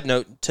a side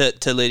note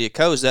to Lydia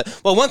Ko is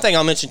that, well, one thing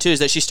I'll mention too is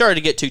that she started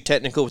to get too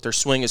technical with her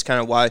swing is kind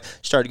of why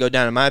she started to go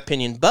down, in my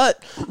opinion.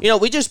 But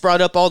we just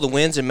brought up all the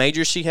wins and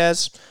majors she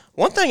has.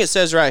 One thing it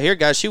says right here,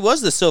 guys, she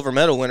was the silver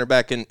medal winner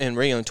back in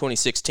Rio in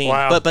 2016.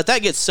 Wow. But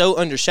that gets so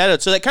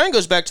undershadowed. So that kind of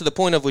goes back to the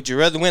point of, would you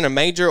rather win a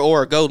major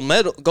or a gold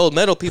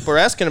medal? People are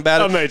asking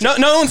about it.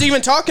 No one's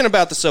even talking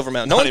about the silver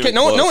medal. No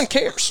one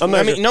cares.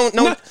 Nothing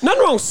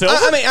wrong with silver.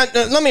 Let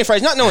me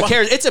rephrase. Not no one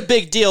cares. It's a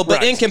big deal.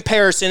 But in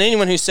comparison,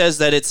 anyone who says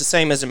that it's the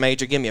same as a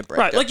major, give me a break.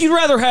 Right. Like you'd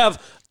rather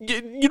have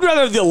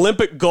the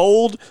Olympic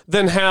gold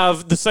than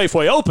have the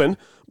Safeway Open.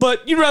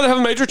 But you'd rather have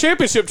a major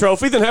championship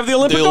trophy than have the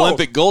Olympic gold. The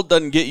Olympic gold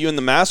doesn't get you in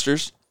the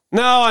Masters.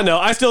 No, I know.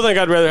 I still think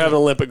I'd rather have an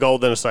Olympic gold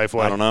than a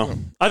Safeway. I don't know.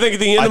 I think at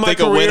the end of my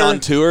career, a win on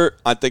tour.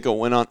 I think a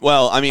win on.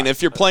 Well, I mean,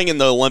 if you're playing in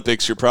the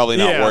Olympics, you're probably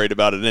not worried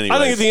about it anyway. I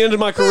think at the end of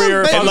my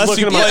career, if I was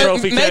looking at my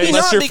trophy case,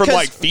 unless you're from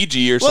like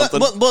Fiji or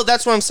something. Well,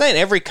 that's what I'm saying.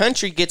 Every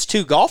country gets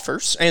 2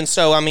 golfers, and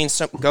so I mean,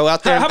 go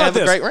out there and have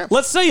a great round.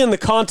 Let's say in the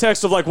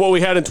context of like what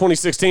we had in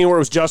 2016, where it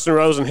was Justin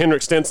Rose and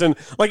Henrik Stenson,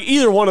 like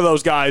either one of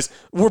those guys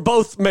were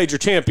both major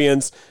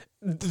champions.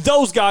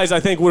 Those guys, I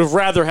think, would have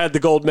rather had the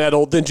gold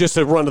medal than just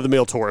a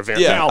run-of-the-mill tour event.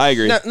 Yeah, now, I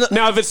agree.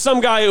 Now, if it's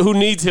some guy who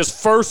needs his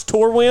first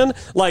tour win,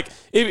 like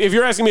if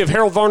you're asking me if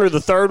Harold Varner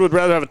III would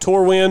rather have a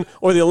tour win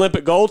or the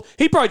Olympic gold,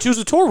 he'd probably choose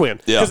a tour win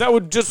because that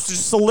would just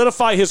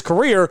solidify his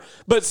career.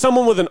 But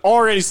someone with an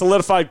already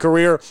solidified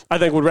career, I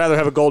think, would rather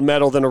have a gold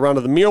medal than a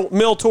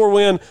run-of-the-mill tour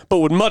win, but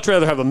would much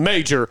rather have a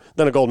major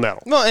than a gold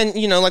medal. Well, and,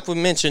 like we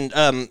mentioned,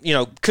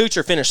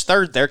 Kuchar finished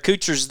 3rd there.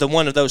 Kuchar's the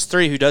one of those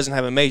 3 who doesn't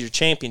have a major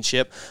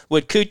championship.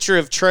 Would Kuchar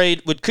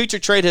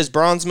trade his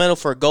bronze medal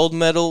for a gold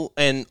medal,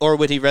 or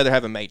would he rather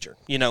have a major?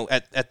 The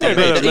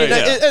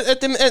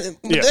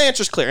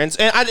answer's clear. And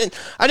I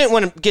didn't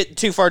want to get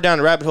too far down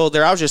the rabbit hole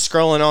there. I was just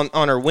scrolling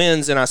on her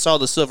wins, and I saw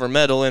the silver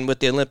medal, and with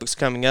the Olympics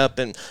coming up,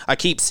 and I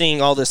keep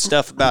seeing all this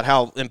stuff about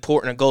how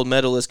important a gold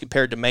medal is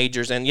compared to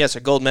majors. And yes,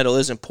 a gold medal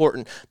is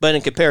important, but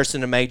in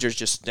comparison to majors,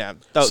 just and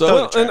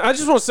I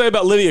just want to say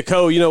about Lydia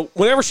Ko,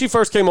 whenever she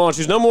first came on, she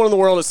was number 1 in the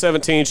world at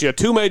 17. She had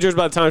 2 majors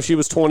by the time she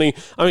was 20.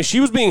 I mean,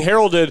 she was being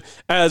heralded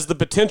as the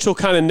potential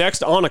kind of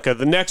next Annika,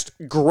 the next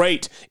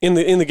great in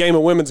the game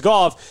of women's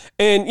golf.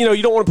 And,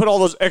 you don't want to put all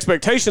those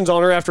expectations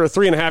on her after a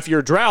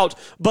 3.5-year drought,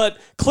 but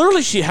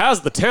clearly she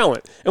has the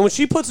talent. And when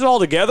she puts it all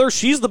together,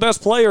 she's the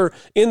best player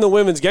in the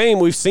women's game.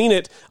 We've seen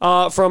it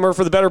from her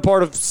for the better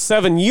part of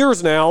 7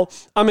 years now.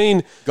 I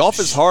mean, golf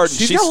is hard.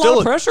 She's got a lot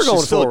of pressure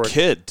going forward. She's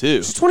still a kid,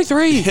 too. She's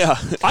 23. Yeah.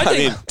 I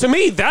think, to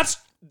me, that's...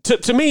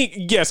 To me,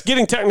 yes,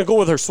 getting technical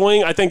with her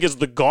swing, I think, is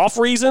the golf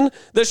reason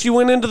that she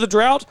went into the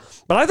drought.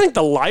 But I think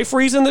the life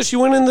reason that she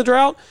went in the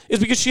drought is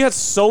because she had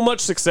so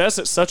much success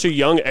at such a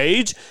young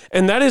age.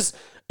 And that is,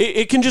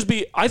 it can just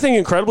be, I think,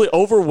 incredibly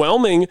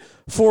overwhelming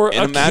for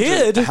a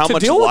kid how to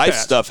much deal with life that.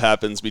 Stuff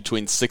happens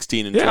between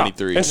 16 and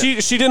 23. And she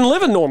didn't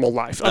live a normal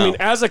life. No. I mean,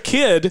 as a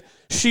kid,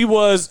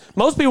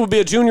 most people would be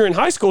a junior in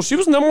high school. She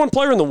was the number 1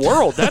 player in the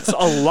world. That's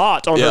a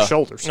lot on her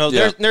shoulders. No,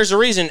 there's a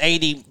reason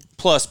 80+%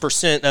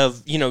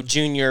 of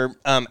junior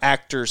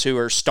actors who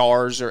are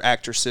stars or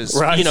actresses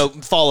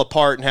fall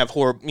apart and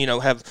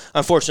have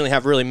unfortunately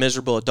have really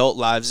miserable adult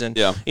lives, and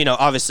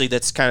obviously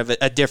that's kind of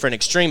a different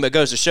extreme, but it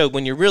goes to show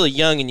when you're really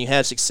young and you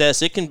have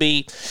success, it can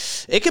be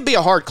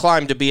a hard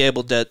climb to be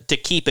able to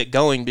keep it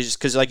going, just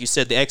because, like you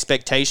said, the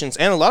expectations,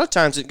 and a lot of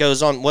times it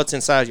goes on what's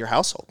inside your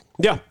household.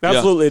 Yeah,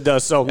 absolutely it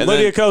does. So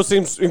Lydia Ko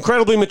seems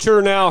incredibly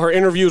mature now. Her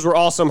interviews were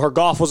awesome. Her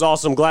golf was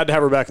awesome. Glad to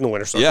have her back in the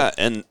winter circle. Yeah,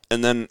 and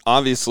then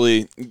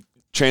obviously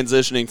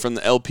transitioning from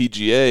the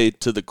LPGA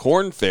to the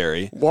Korn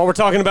Ferry. While we're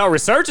talking about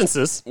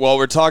resurgences,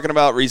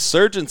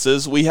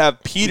 we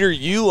have Peter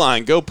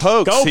Uihlein. Go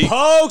Pokes. Go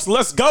Pokes.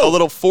 Let's go. A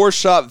little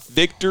 4-shot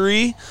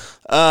victory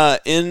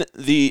in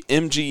the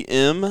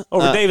MGM.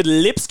 Over David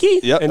Lipsky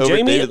and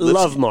Jamie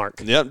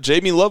Lovemark. Yep,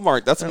 Jamie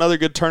Lovemark. That's another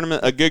good tournament,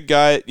 a good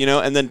guy,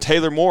 and then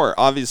Taylor Moore,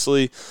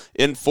 obviously,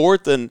 in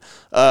 4th, and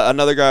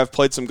another guy I've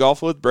played some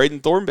golf with, Braden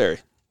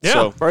Thornberry.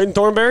 Yeah, Braden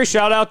Thornberry.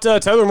 Shout out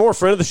Taylor Moore,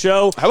 friend of the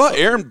show. How about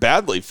Aaron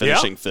Badley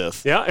finishing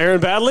 5th? Yeah,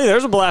 Aaron Badley.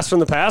 There's a blast from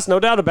the past,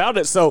 no doubt about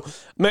it. So,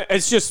 man,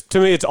 it's just,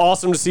 to me, it's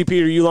awesome to see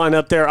Peter Uihlein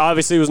up there.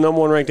 Obviously, he was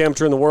number 1 ranked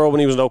amateur in the world when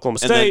he was at Oklahoma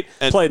State,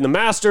 played in the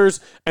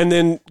Masters, and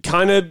then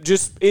kind of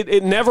just,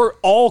 it never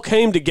all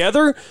came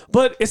together,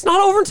 but it's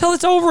not over until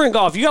it's over in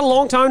golf. You got a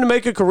long time to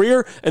make a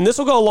career, and this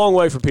will go a long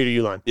way for Peter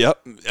Uihlein.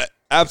 Yep.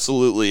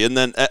 Absolutely. And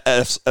then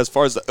as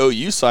far as the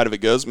OU side of it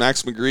goes,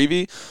 Max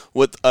McGreevy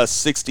with a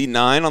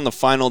 69 on the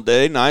final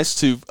day. Nice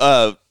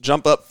to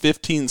jump up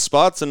 15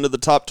 spots into the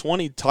top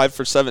 20, tied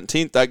for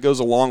 17th. That goes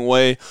a long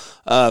way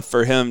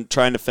for him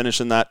trying to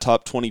finish in that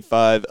top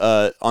 25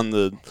 on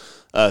the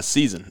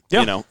season.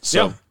 Yeah.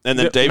 And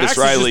then Davis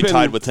Riley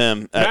tied with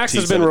him at Max T17.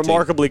 has been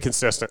remarkably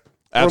consistent.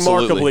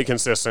 Absolutely. Remarkably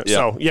consistent. Yeah.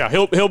 So, yeah,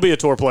 he'll be a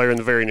tour player in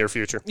the very near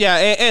future. Yeah,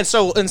 and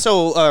so friend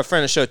of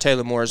the show,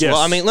 Taylor Moore as well.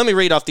 I mean, let me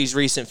read off these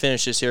recent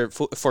finishes here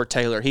for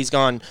Taylor. He's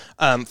gone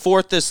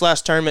 4th this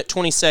last tournament,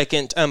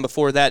 22nd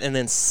before that, and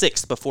then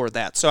 6th before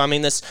that. So, I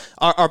mean,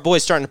 our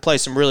boy's starting to play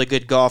some really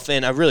good golf,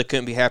 and I really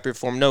couldn't be happier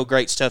for him. No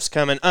great stuff's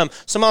coming.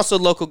 Some also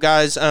local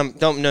guys,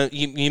 don't know,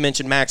 you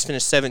mentioned Max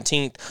finished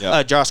 17th.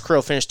 Yep. Josh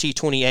Krill finished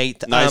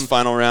T28th. Nice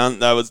final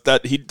round.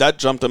 That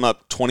jumped him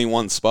up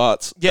 21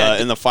 spots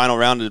in the final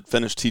round to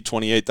finish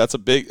T28. That's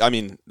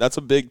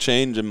a big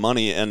change in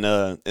money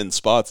and in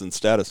spots and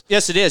status.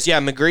 Yes, it is.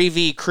 Yeah,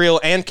 McGreevy, Creel,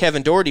 and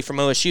Kevin Doherty from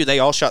OSU, they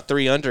all shot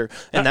 3 under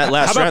in that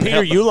last round. How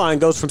about Peter Uihlein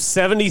goes from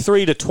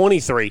 73 to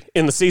 23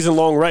 in the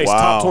season-long race. Wow.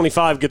 Top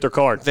 25 get their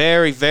card.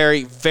 Very,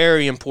 very,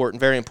 very important.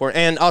 Very important.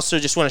 And also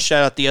just want to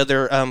shout out the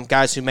other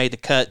guys who made the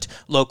cut,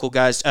 local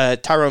guys.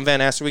 Tyrone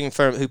Van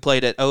Asterwegen, who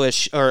played at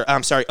OCU.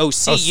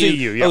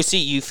 Yep.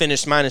 OCU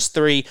finished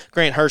 -3.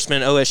 Grant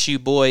Hurstman, OSU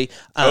boy.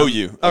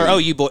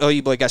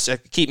 OU boy, guys.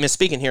 keep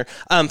misspeaking here.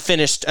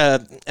 Finished,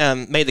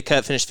 made the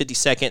cut, finished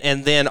 52nd,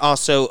 and then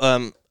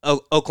also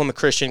Oklahoma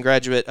Christian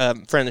graduate,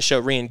 friend of the show,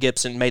 Rian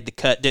Gibson, made the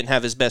cut. Didn't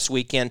have his best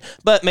weekend,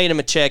 but made him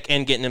a check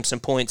and getting him some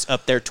points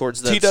up there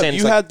towards the. TW,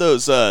 you had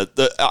those.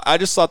 I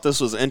just thought this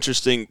was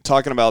interesting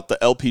talking about the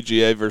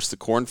LPGA versus the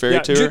Korn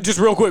Ferry Tour. Just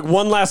real quick,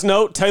 one last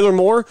note: Taylor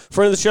Moore,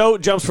 friend of the show,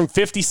 jumps from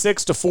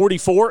 56 to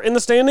 44 in the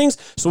standings.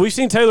 So we've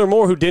seen Taylor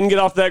Moore, who didn't get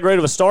off that great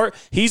of a start.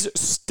 He's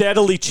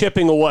steadily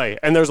chipping away,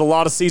 and there's a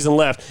lot of season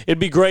left. It'd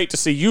be great to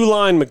see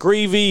Uihlein,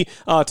 McGreevy,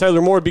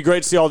 Taylor Moore. It'd be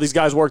great to see all these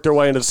guys work their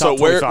way into the top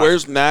 25. So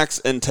where's Max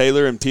and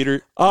Taylor and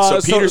Peter?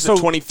 Peter's at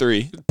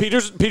 23. Peter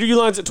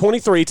Uihlein at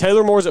 23.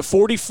 Taylor Moore's at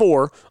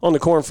 44 on the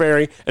Korn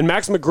Ferry, and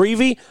Max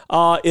McGreevy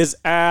is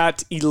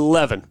at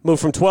 11. Moved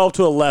from 12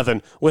 to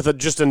 11 with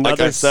just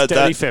another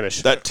steady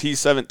finish. That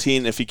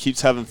T17, if he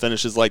keeps having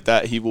finishes like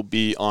that, he will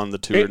be on the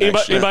tour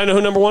next year. Anybody know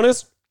who number one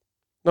is?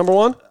 Number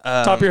one?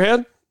 Top of your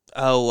head?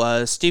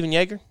 Steven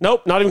Yeager?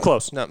 Nope, not even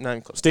close. Nope, not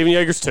even close. Steven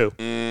Yeager's 2.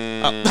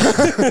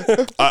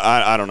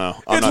 I don't know.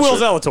 It's Will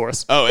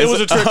Zalatoris. Oh, it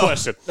was a trick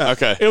question.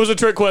 Okay. It was a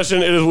trick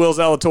question. It is Will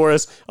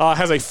Zalatoris.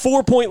 Has a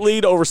 4-point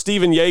lead over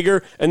Steven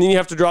Yeager, and then you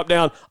have to drop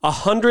down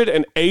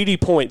 180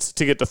 points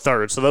to get to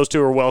third. So those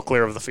two are well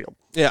clear of the field.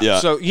 Yeah.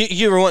 So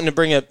you were wanting to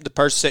bring up the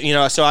person,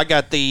 so I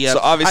got the. So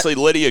obviously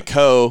Lydia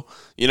Ko,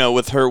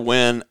 with her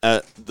win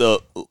at the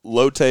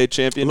Lotte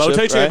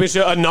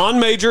Championship. A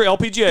non-major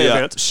LPGA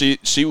event.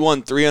 She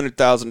won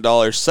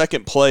 $300,000.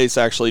 Second place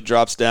actually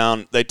drops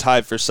down. They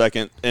tied for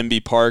second.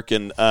 MB Park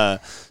and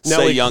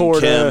Say Young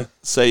Kim.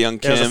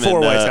 It was a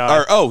four-way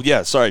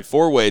tie.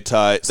 Four-way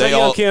tie. Say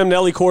Young Kim,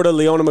 Nelly Korda,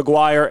 Leona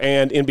McGuire,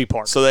 and NB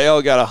Park. So they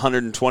all got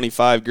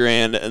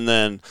 $125,000, and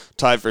then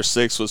tied for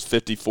sixth was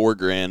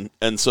 $54,000.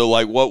 And so,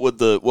 what would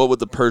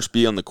the purse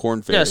be on the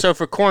Korn Ferry? Yeah, so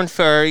for Korn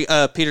Ferry,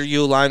 Peter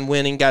Uihlein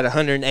winning got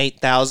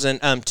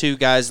 $108,000. Two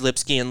guys,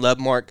 Lipsky and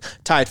Lubmark,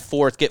 tied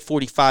fourth, get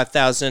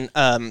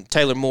 $45,000.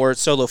 Taylor Moore,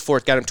 solo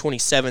fourth, got him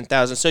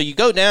 $27,000. So you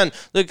go down,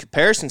 look at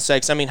comparison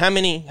sakes. I mean, how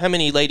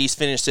many ladies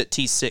finished at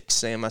T6,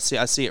 Sam? I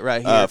see it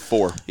right here.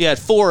 4. You had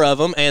 4 of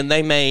them, and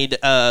they made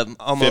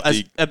almost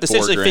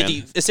essentially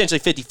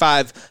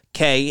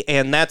 $55K,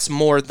 and that's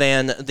more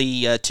than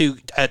the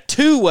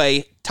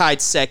two-way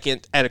tied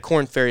second at a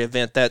Korn Ferry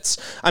event.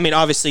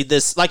 Obviously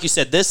this, like you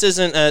said, this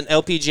isn't an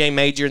LPGA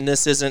major, and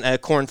this isn't a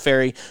Korn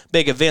Ferry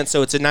big event,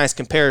 so it's a nice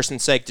comparison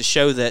sake to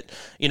show that,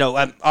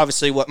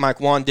 obviously what Mike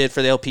Wan did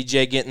for the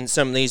LPGA, getting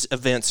some of these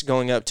events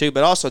going up too,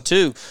 but also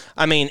too,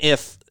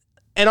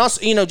 and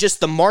also, just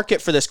the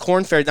market for this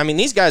Korn Ferry. I mean,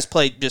 these guys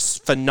play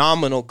just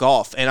phenomenal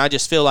golf, and I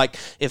just feel like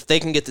if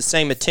they can get the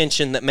same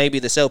attention that maybe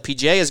this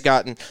LPGA has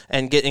gotten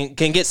and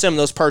can get some of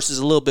those purses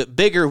a little bit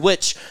bigger,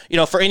 which,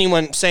 for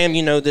anyone, Sam,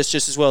 this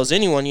just as well as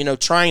anyone,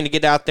 trying to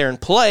get out there and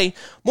play,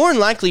 more than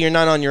likely you're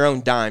not on your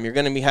own dime. You're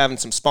going to be having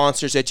some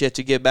sponsors that you have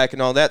to give back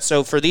and all that.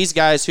 So for these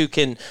guys who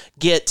can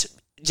get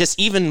just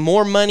even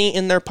more money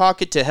in their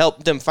pocket to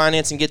help them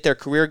finance and get their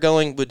career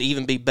going would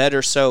even be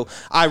better. So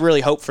I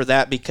really hope for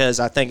that, because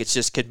I think it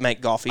just could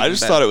make golf even better. I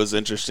just thought it was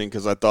interesting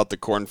because I thought the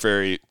Korn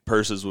Ferry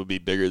purses would be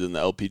bigger than the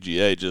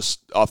LPGA, just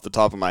off the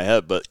top of my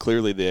head, but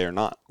clearly they are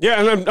not. Yeah,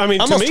 and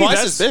almost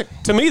twice as big.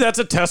 To me, that's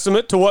a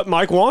testament to what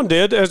Mike Wan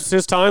did as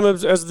his time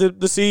as the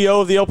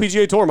CEO of the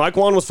LPGA Tour. Mike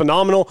Wan was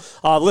phenomenal.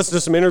 Listen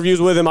to some interviews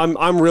with him.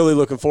 I'm really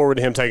looking forward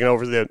to him taking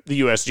over the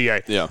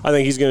USGA. Yeah. I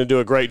think he's going to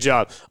do a great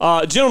job.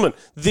 Gentlemen,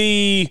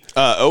 the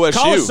OSU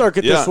college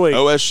circuit this week.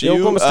 OSU. The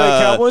Oklahoma State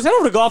Cowboys. Head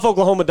over to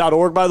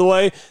golfoklahoma.org, by the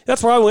way.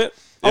 That's where I went.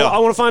 Yeah. I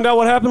want to find out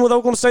what happened with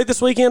Oklahoma State this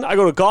weekend. I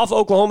go to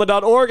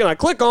golfoklahoma.org and I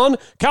click on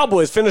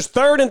Cowboys. Finished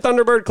third in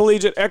Thunderbird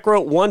Collegiate.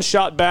 Eckroat 1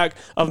 shot back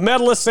of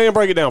medalists. Sam,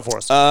 break it down for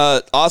us.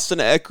 Austin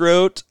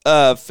Eckroat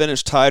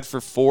finished tied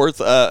for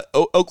fourth.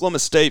 Oklahoma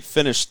State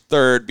finished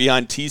third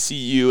behind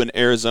TCU and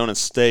Arizona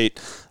State.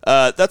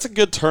 That's a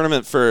good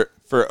tournament for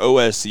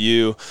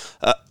OSU.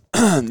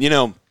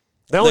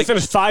 They only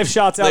finished 5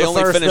 shots out of first. They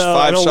only finished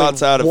 5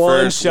 shots out of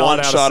first,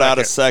 1 shot out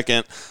of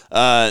second.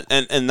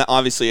 And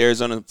obviously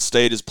Arizona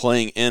State is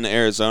playing in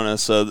Arizona,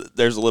 so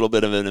there's a little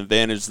bit of an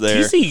advantage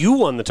there. TCU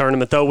won the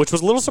tournament, though, which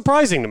was a little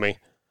surprising to me.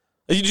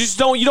 You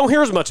don't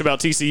hear as much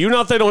about TCU.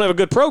 Not that they don't have a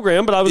good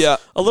program, but I was a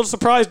little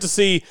surprised to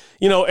see,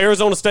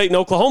 Arizona State and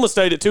Oklahoma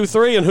State at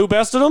 2-3, and who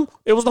bested them?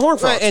 It was the Horned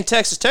Frogs. Right, and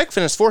Texas Tech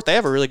finished fourth. They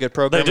have a really good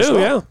program. They do,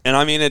 yeah.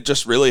 And it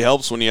just really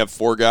helps when you have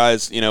 4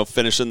 guys,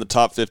 finish in the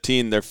top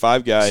 15. Their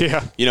 5 guy,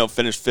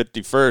 finish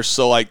 51st.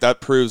 So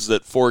that proves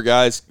that 4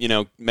 guys,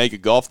 make a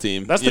golf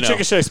team. That's the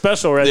Chickasha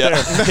special right there.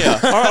 Yeah.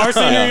 Our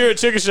senior year at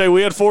Chickasha,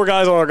 we had 4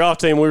 guys on our golf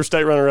team. We were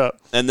state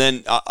runner-up. And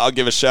then I'll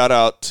give a shout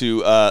out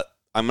to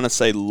I'm going to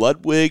say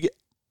Ludwig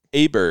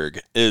Aberg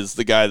is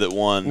the guy that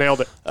won.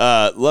 Nailed it.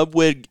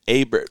 Ludwig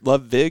Aberg.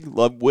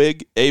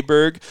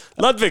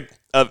 Ludwig.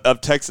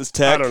 Of Texas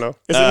Tech. I don't know.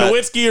 Is it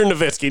Nowitzki or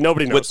Nowitzki?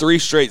 Nobody knows. With 3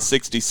 straight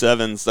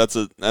 67s,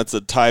 that's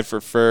a tie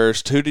for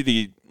first. Who did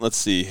he let's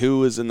see, who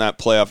was in that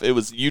playoff? It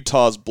was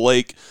Utah's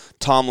Blake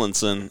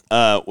Tomlinson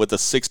with a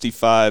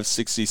 65,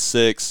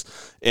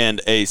 66,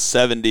 and a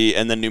 70,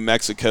 and then New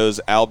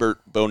Mexico's Albert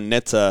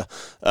Boneta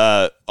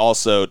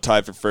also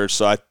tied for first.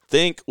 So I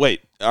think,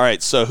 all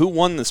right, so who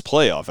won this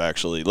playoff,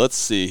 actually? Let's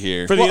see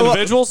here. For the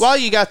individuals? While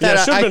you got that,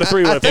 it should have been a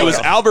three-way playoff. It was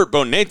Albert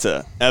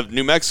Boneta of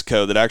New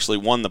Mexico that actually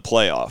won the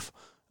playoff.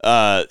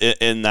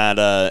 In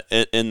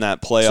that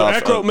playoff. So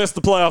Eckroat missed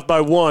the playoff by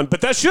 1,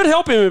 but that should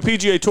help him in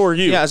PGA Tour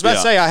U. Yeah, I was about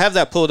to say, I have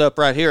that pulled up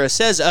right here. It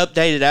says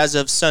updated as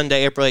of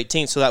Sunday, April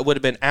 18th, so that would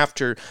have been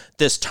after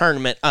this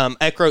tournament.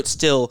 Eckroat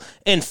still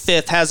in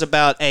 5th, has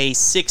about a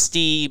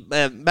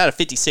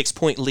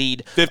 56-point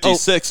lead.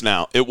 56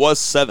 now. It was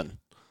 7.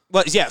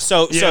 Well, yeah,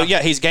 so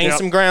he's gained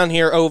some ground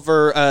here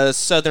over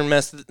Southern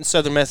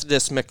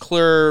Methodist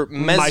McClure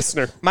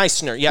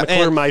Meissner. Yeah,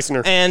 McClure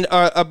Meissner. And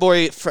our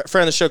boy,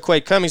 friend of the show,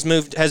 Quade Cummings,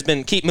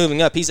 keep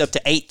moving up. He's up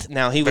to 8th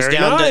now. He was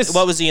down to,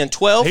 what was he in,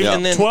 12th? Yeah.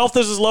 And then 12th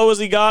is as low as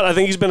he got. I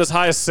think he's been as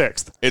high as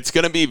 6th. It's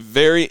going to be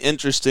very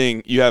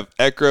interesting. You have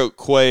Eckroat,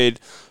 Quade,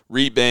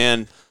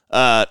 Reban,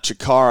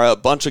 Chikara, a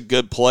bunch of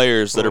good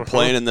players that are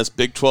playing in this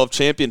Big 12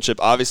 championship.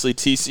 Obviously,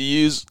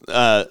 TCU's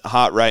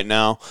hot right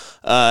now.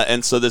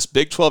 And so this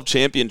Big 12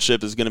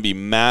 championship is going to be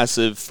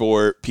massive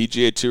for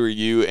PGA Tour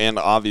U and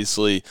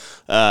obviously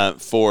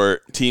for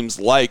teams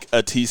like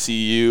a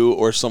TCU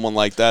or someone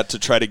like that to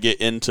try to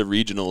get into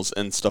regionals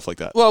and stuff like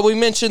that. Well, we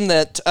mentioned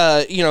that,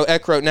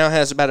 Eckroat now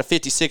has about a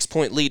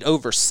 56-point lead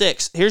over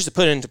 6. Here's to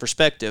put it into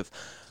perspective.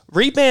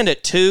 Reban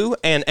at 2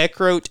 and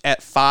Eckroat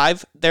at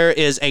 5, there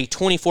is a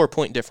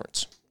 24-point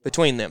difference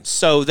between them.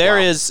 So there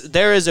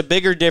is a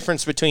bigger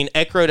difference between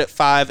Eckroat at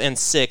 5 and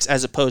 6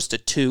 as opposed to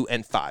 2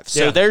 and 5.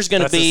 So there's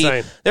going to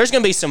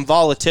be some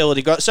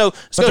volatility. So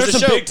there's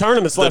some big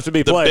tournaments left to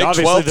be played. The Big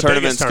Obviously, 12 the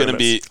tournament's biggest going to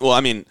be, well,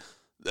 I mean,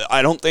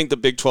 I don't think the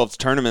Big 12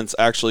 tournament's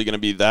actually going to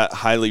be that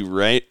highly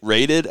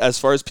rated as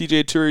far as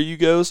PGA Tour U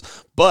goes,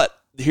 but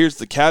here's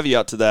the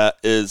caveat to that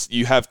is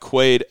you have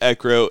Quade,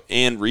 Eckroat,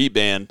 and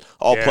Reban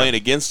all playing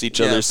against each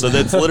other, so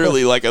that's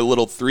literally like a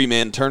little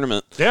 3-man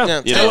tournament.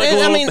 Yeah. You know?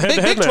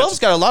 Big 12's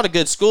got a lot of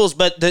good schools,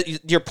 but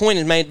your point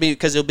is made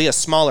because it'll be a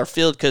smaller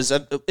field because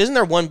isn't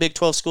there one Big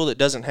 12 school that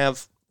doesn't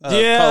have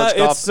college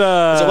golf? Is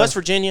it West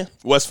Virginia?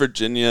 West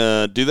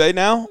Virginia, do they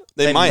now?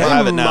 They might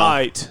have it now.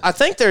 I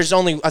think there's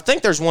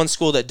one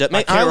school that does.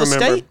 Iowa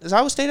State? Does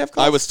Iowa State have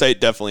golf? Iowa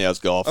State definitely has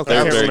golf. Okay.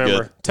 They're very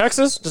good.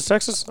 Texas? Does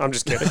Texas? I'm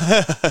just kidding.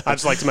 I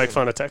just like to make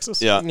fun of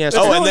Texas. Yeah. Yes.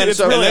 And then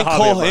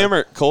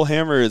Cole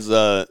Hammer is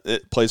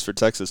plays for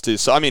Texas too.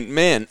 So I mean,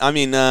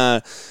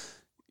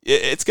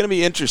 it's going to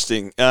be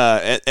interesting.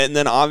 And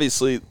then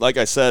obviously, like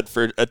I said,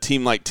 for a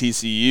team like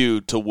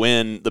TCU to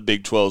win the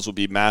Big 12s would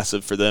be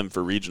massive for them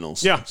for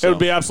regionals. Yeah, it would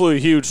be absolutely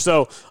huge.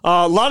 So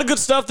a lot of good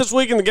stuff this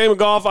week in the game of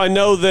golf. I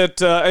know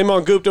that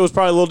Amon Gupta was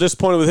probably a little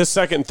disappointed with his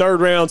second and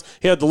third rounds.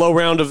 He had the low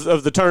round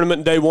of the tournament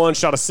in day 1,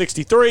 shot a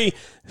 63,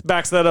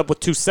 backs that up with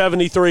 2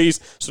 73s,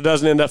 so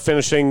doesn't end up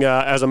finishing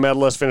as a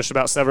medalist, finished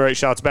about 7 or 8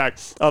 shots back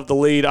of the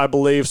lead, I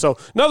believe. So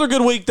another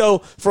good week, though,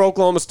 for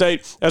Oklahoma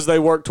State as they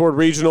work toward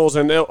regionals.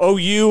 And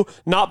OU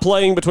not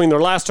playing between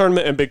their last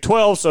tournament and Big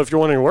 12. So if you're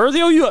wondering, where are the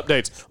OU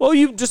updates? Well,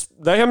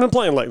 they haven't been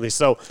playing lately.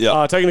 So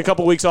taking a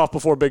couple weeks off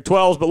before Big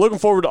 12s, but looking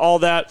forward to all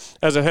that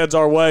as it heads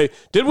our way.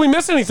 Did we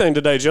miss anything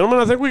today, gentlemen?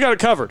 I think we got it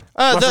covered.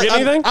 Am I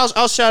forgetting anything?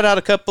 I'll shout out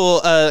a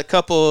couple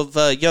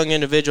of young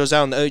individuals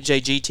out in the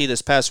OJGT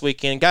this past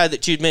weekend. Guy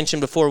that you'd mentioned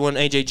before won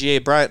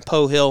AJGA, Bryant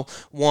Pohill,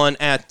 won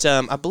at,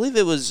 I believe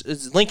it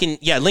was Lincoln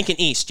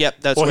East. Yep,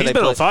 that's where they played.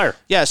 He's been on fire.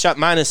 Yeah, shot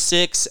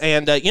 -6.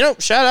 And,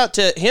 shout out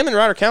to him and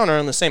Ryder Cowan are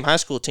on the same high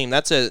school team.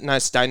 That's a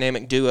nice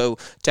dynamic duo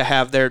to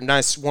have their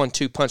nice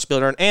 1-2 punch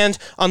builder. And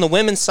on the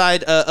women's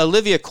side,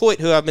 Olivia Coit,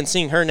 who I've been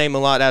seeing her name a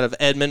lot out of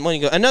Edmond. When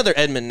you go, another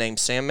Edmond name,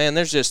 Sam, man,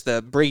 there's just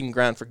the breeding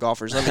ground for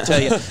golfers, let me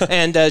tell you.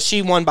 And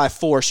she won by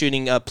 4,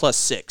 shooting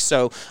 +6.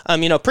 So,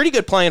 pretty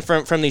good playing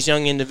from these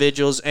young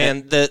individuals.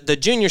 And the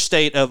junior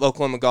state of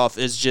Oklahoma golf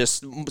is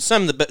just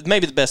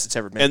maybe the best it's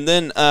ever been. And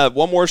then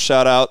one more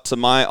shout out to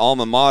my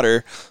alma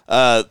mater.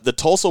 The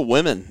Tulsa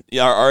women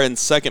are in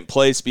second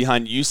place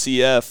behind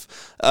UCF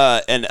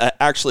and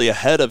actually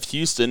ahead of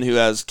Houston, who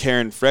has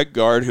Karen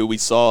Fredgard, who we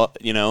saw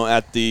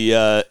at the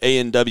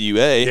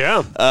ANWA.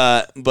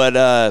 Yeah.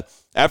 But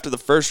after the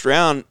first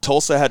round,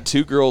 Tulsa had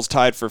 2 girls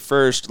tied for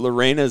first,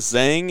 Lorena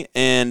Zhang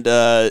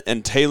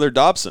and Taylor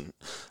Dobson.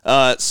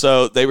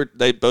 So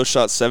they both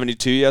shot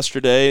 72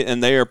 yesterday,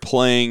 and they are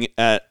playing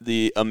at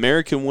the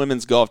American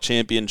Women's Golf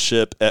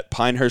Championship at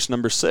Pinehurst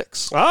No.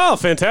 6. Oh,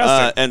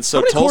 fantastic. And so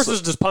how many Tulsa,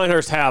 courses does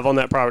Pinehurst have on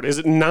that property? Is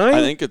it 9? I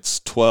think it's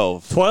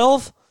 12.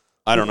 12?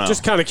 I don't know.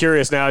 Just kind of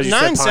curious now. As you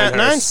said Pinehurst.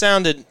 9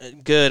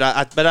 sounded good,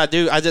 but I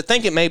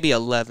think it may be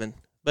 11.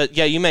 But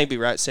yeah, you may be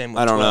right, Sam.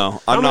 I don't know.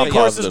 How many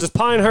courses does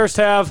Pinehurst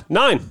have?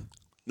 9.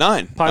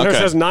 9. Pinehurst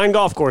has 9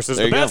 golf courses.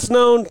 There The you go. best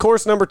known,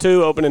 course number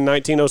 2, opened in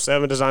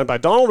 1907, designed by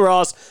Donald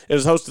Ross. It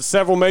has hosted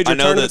several major I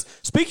know tournaments.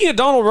 Speaking of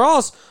Donald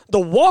Ross, the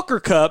Walker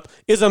Cup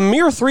is a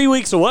mere 3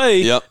 weeks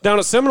away down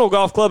at Seminole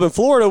Golf Club in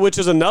Florida, which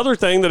is another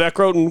thing that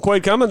Eckroat and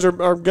Quade Cummins are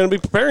going to be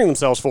preparing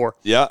themselves for.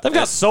 Yeah. They've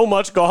got so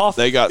much golf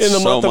They got in the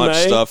so month of much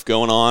May. stuff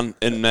going on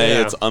in May.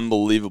 Yeah. It's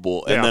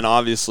unbelievable. And Yeah. then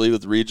obviously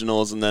with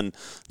regionals and then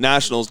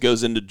nationals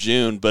goes into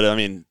June. But, I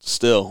mean,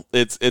 still,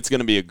 it's going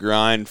to be a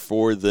grind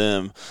for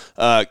them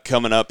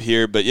coming up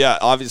here. But, yeah,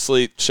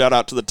 obviously, shout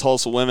out to the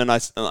Tulsa women.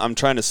 I'm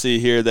trying to see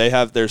here. They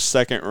have their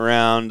second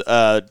round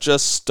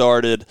just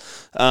started.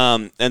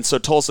 And so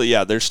Tulsa,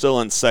 yeah, they're still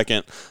in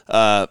second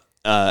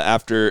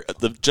after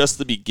just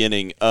the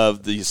beginning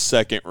of the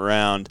second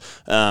round.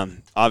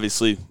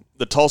 Obviously,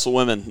 the Tulsa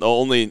women, the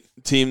only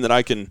team that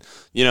I can,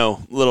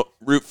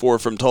 root for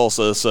from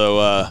Tulsa. So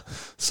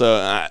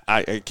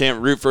I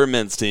can't root for a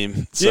men's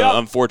team. So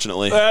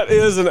unfortunately, that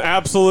is an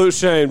absolute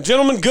shame.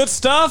 Gentlemen, good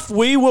stuff.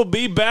 We will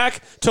be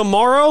back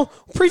tomorrow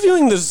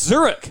previewing the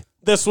Zurich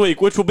this week,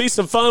 which will be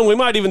some fun. We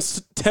might even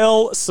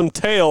tell some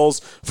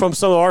tales from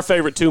some of our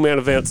favorite two-man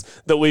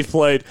events that we've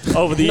played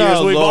over the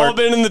years. We've all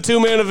been in the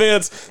two-man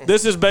events.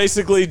 This is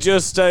basically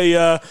just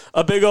a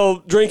big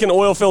old drinking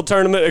oil-filled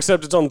tournament,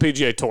 except it's on the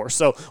PGA Tour.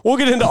 So we'll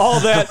get into all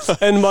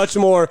that and much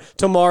more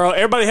tomorrow.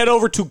 Everybody head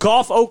over to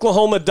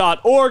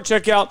golfoklahoma.org.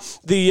 Check out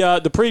the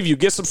preview.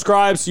 Get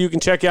subscribed so you can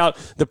check out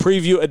the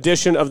preview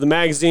edition of the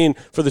magazine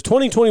for the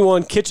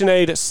 2021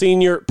 KitchenAid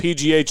Senior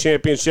PGA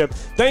Championship.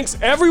 Thanks,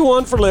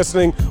 everyone, for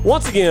listening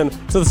once again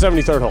to the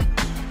 73rd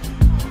hole.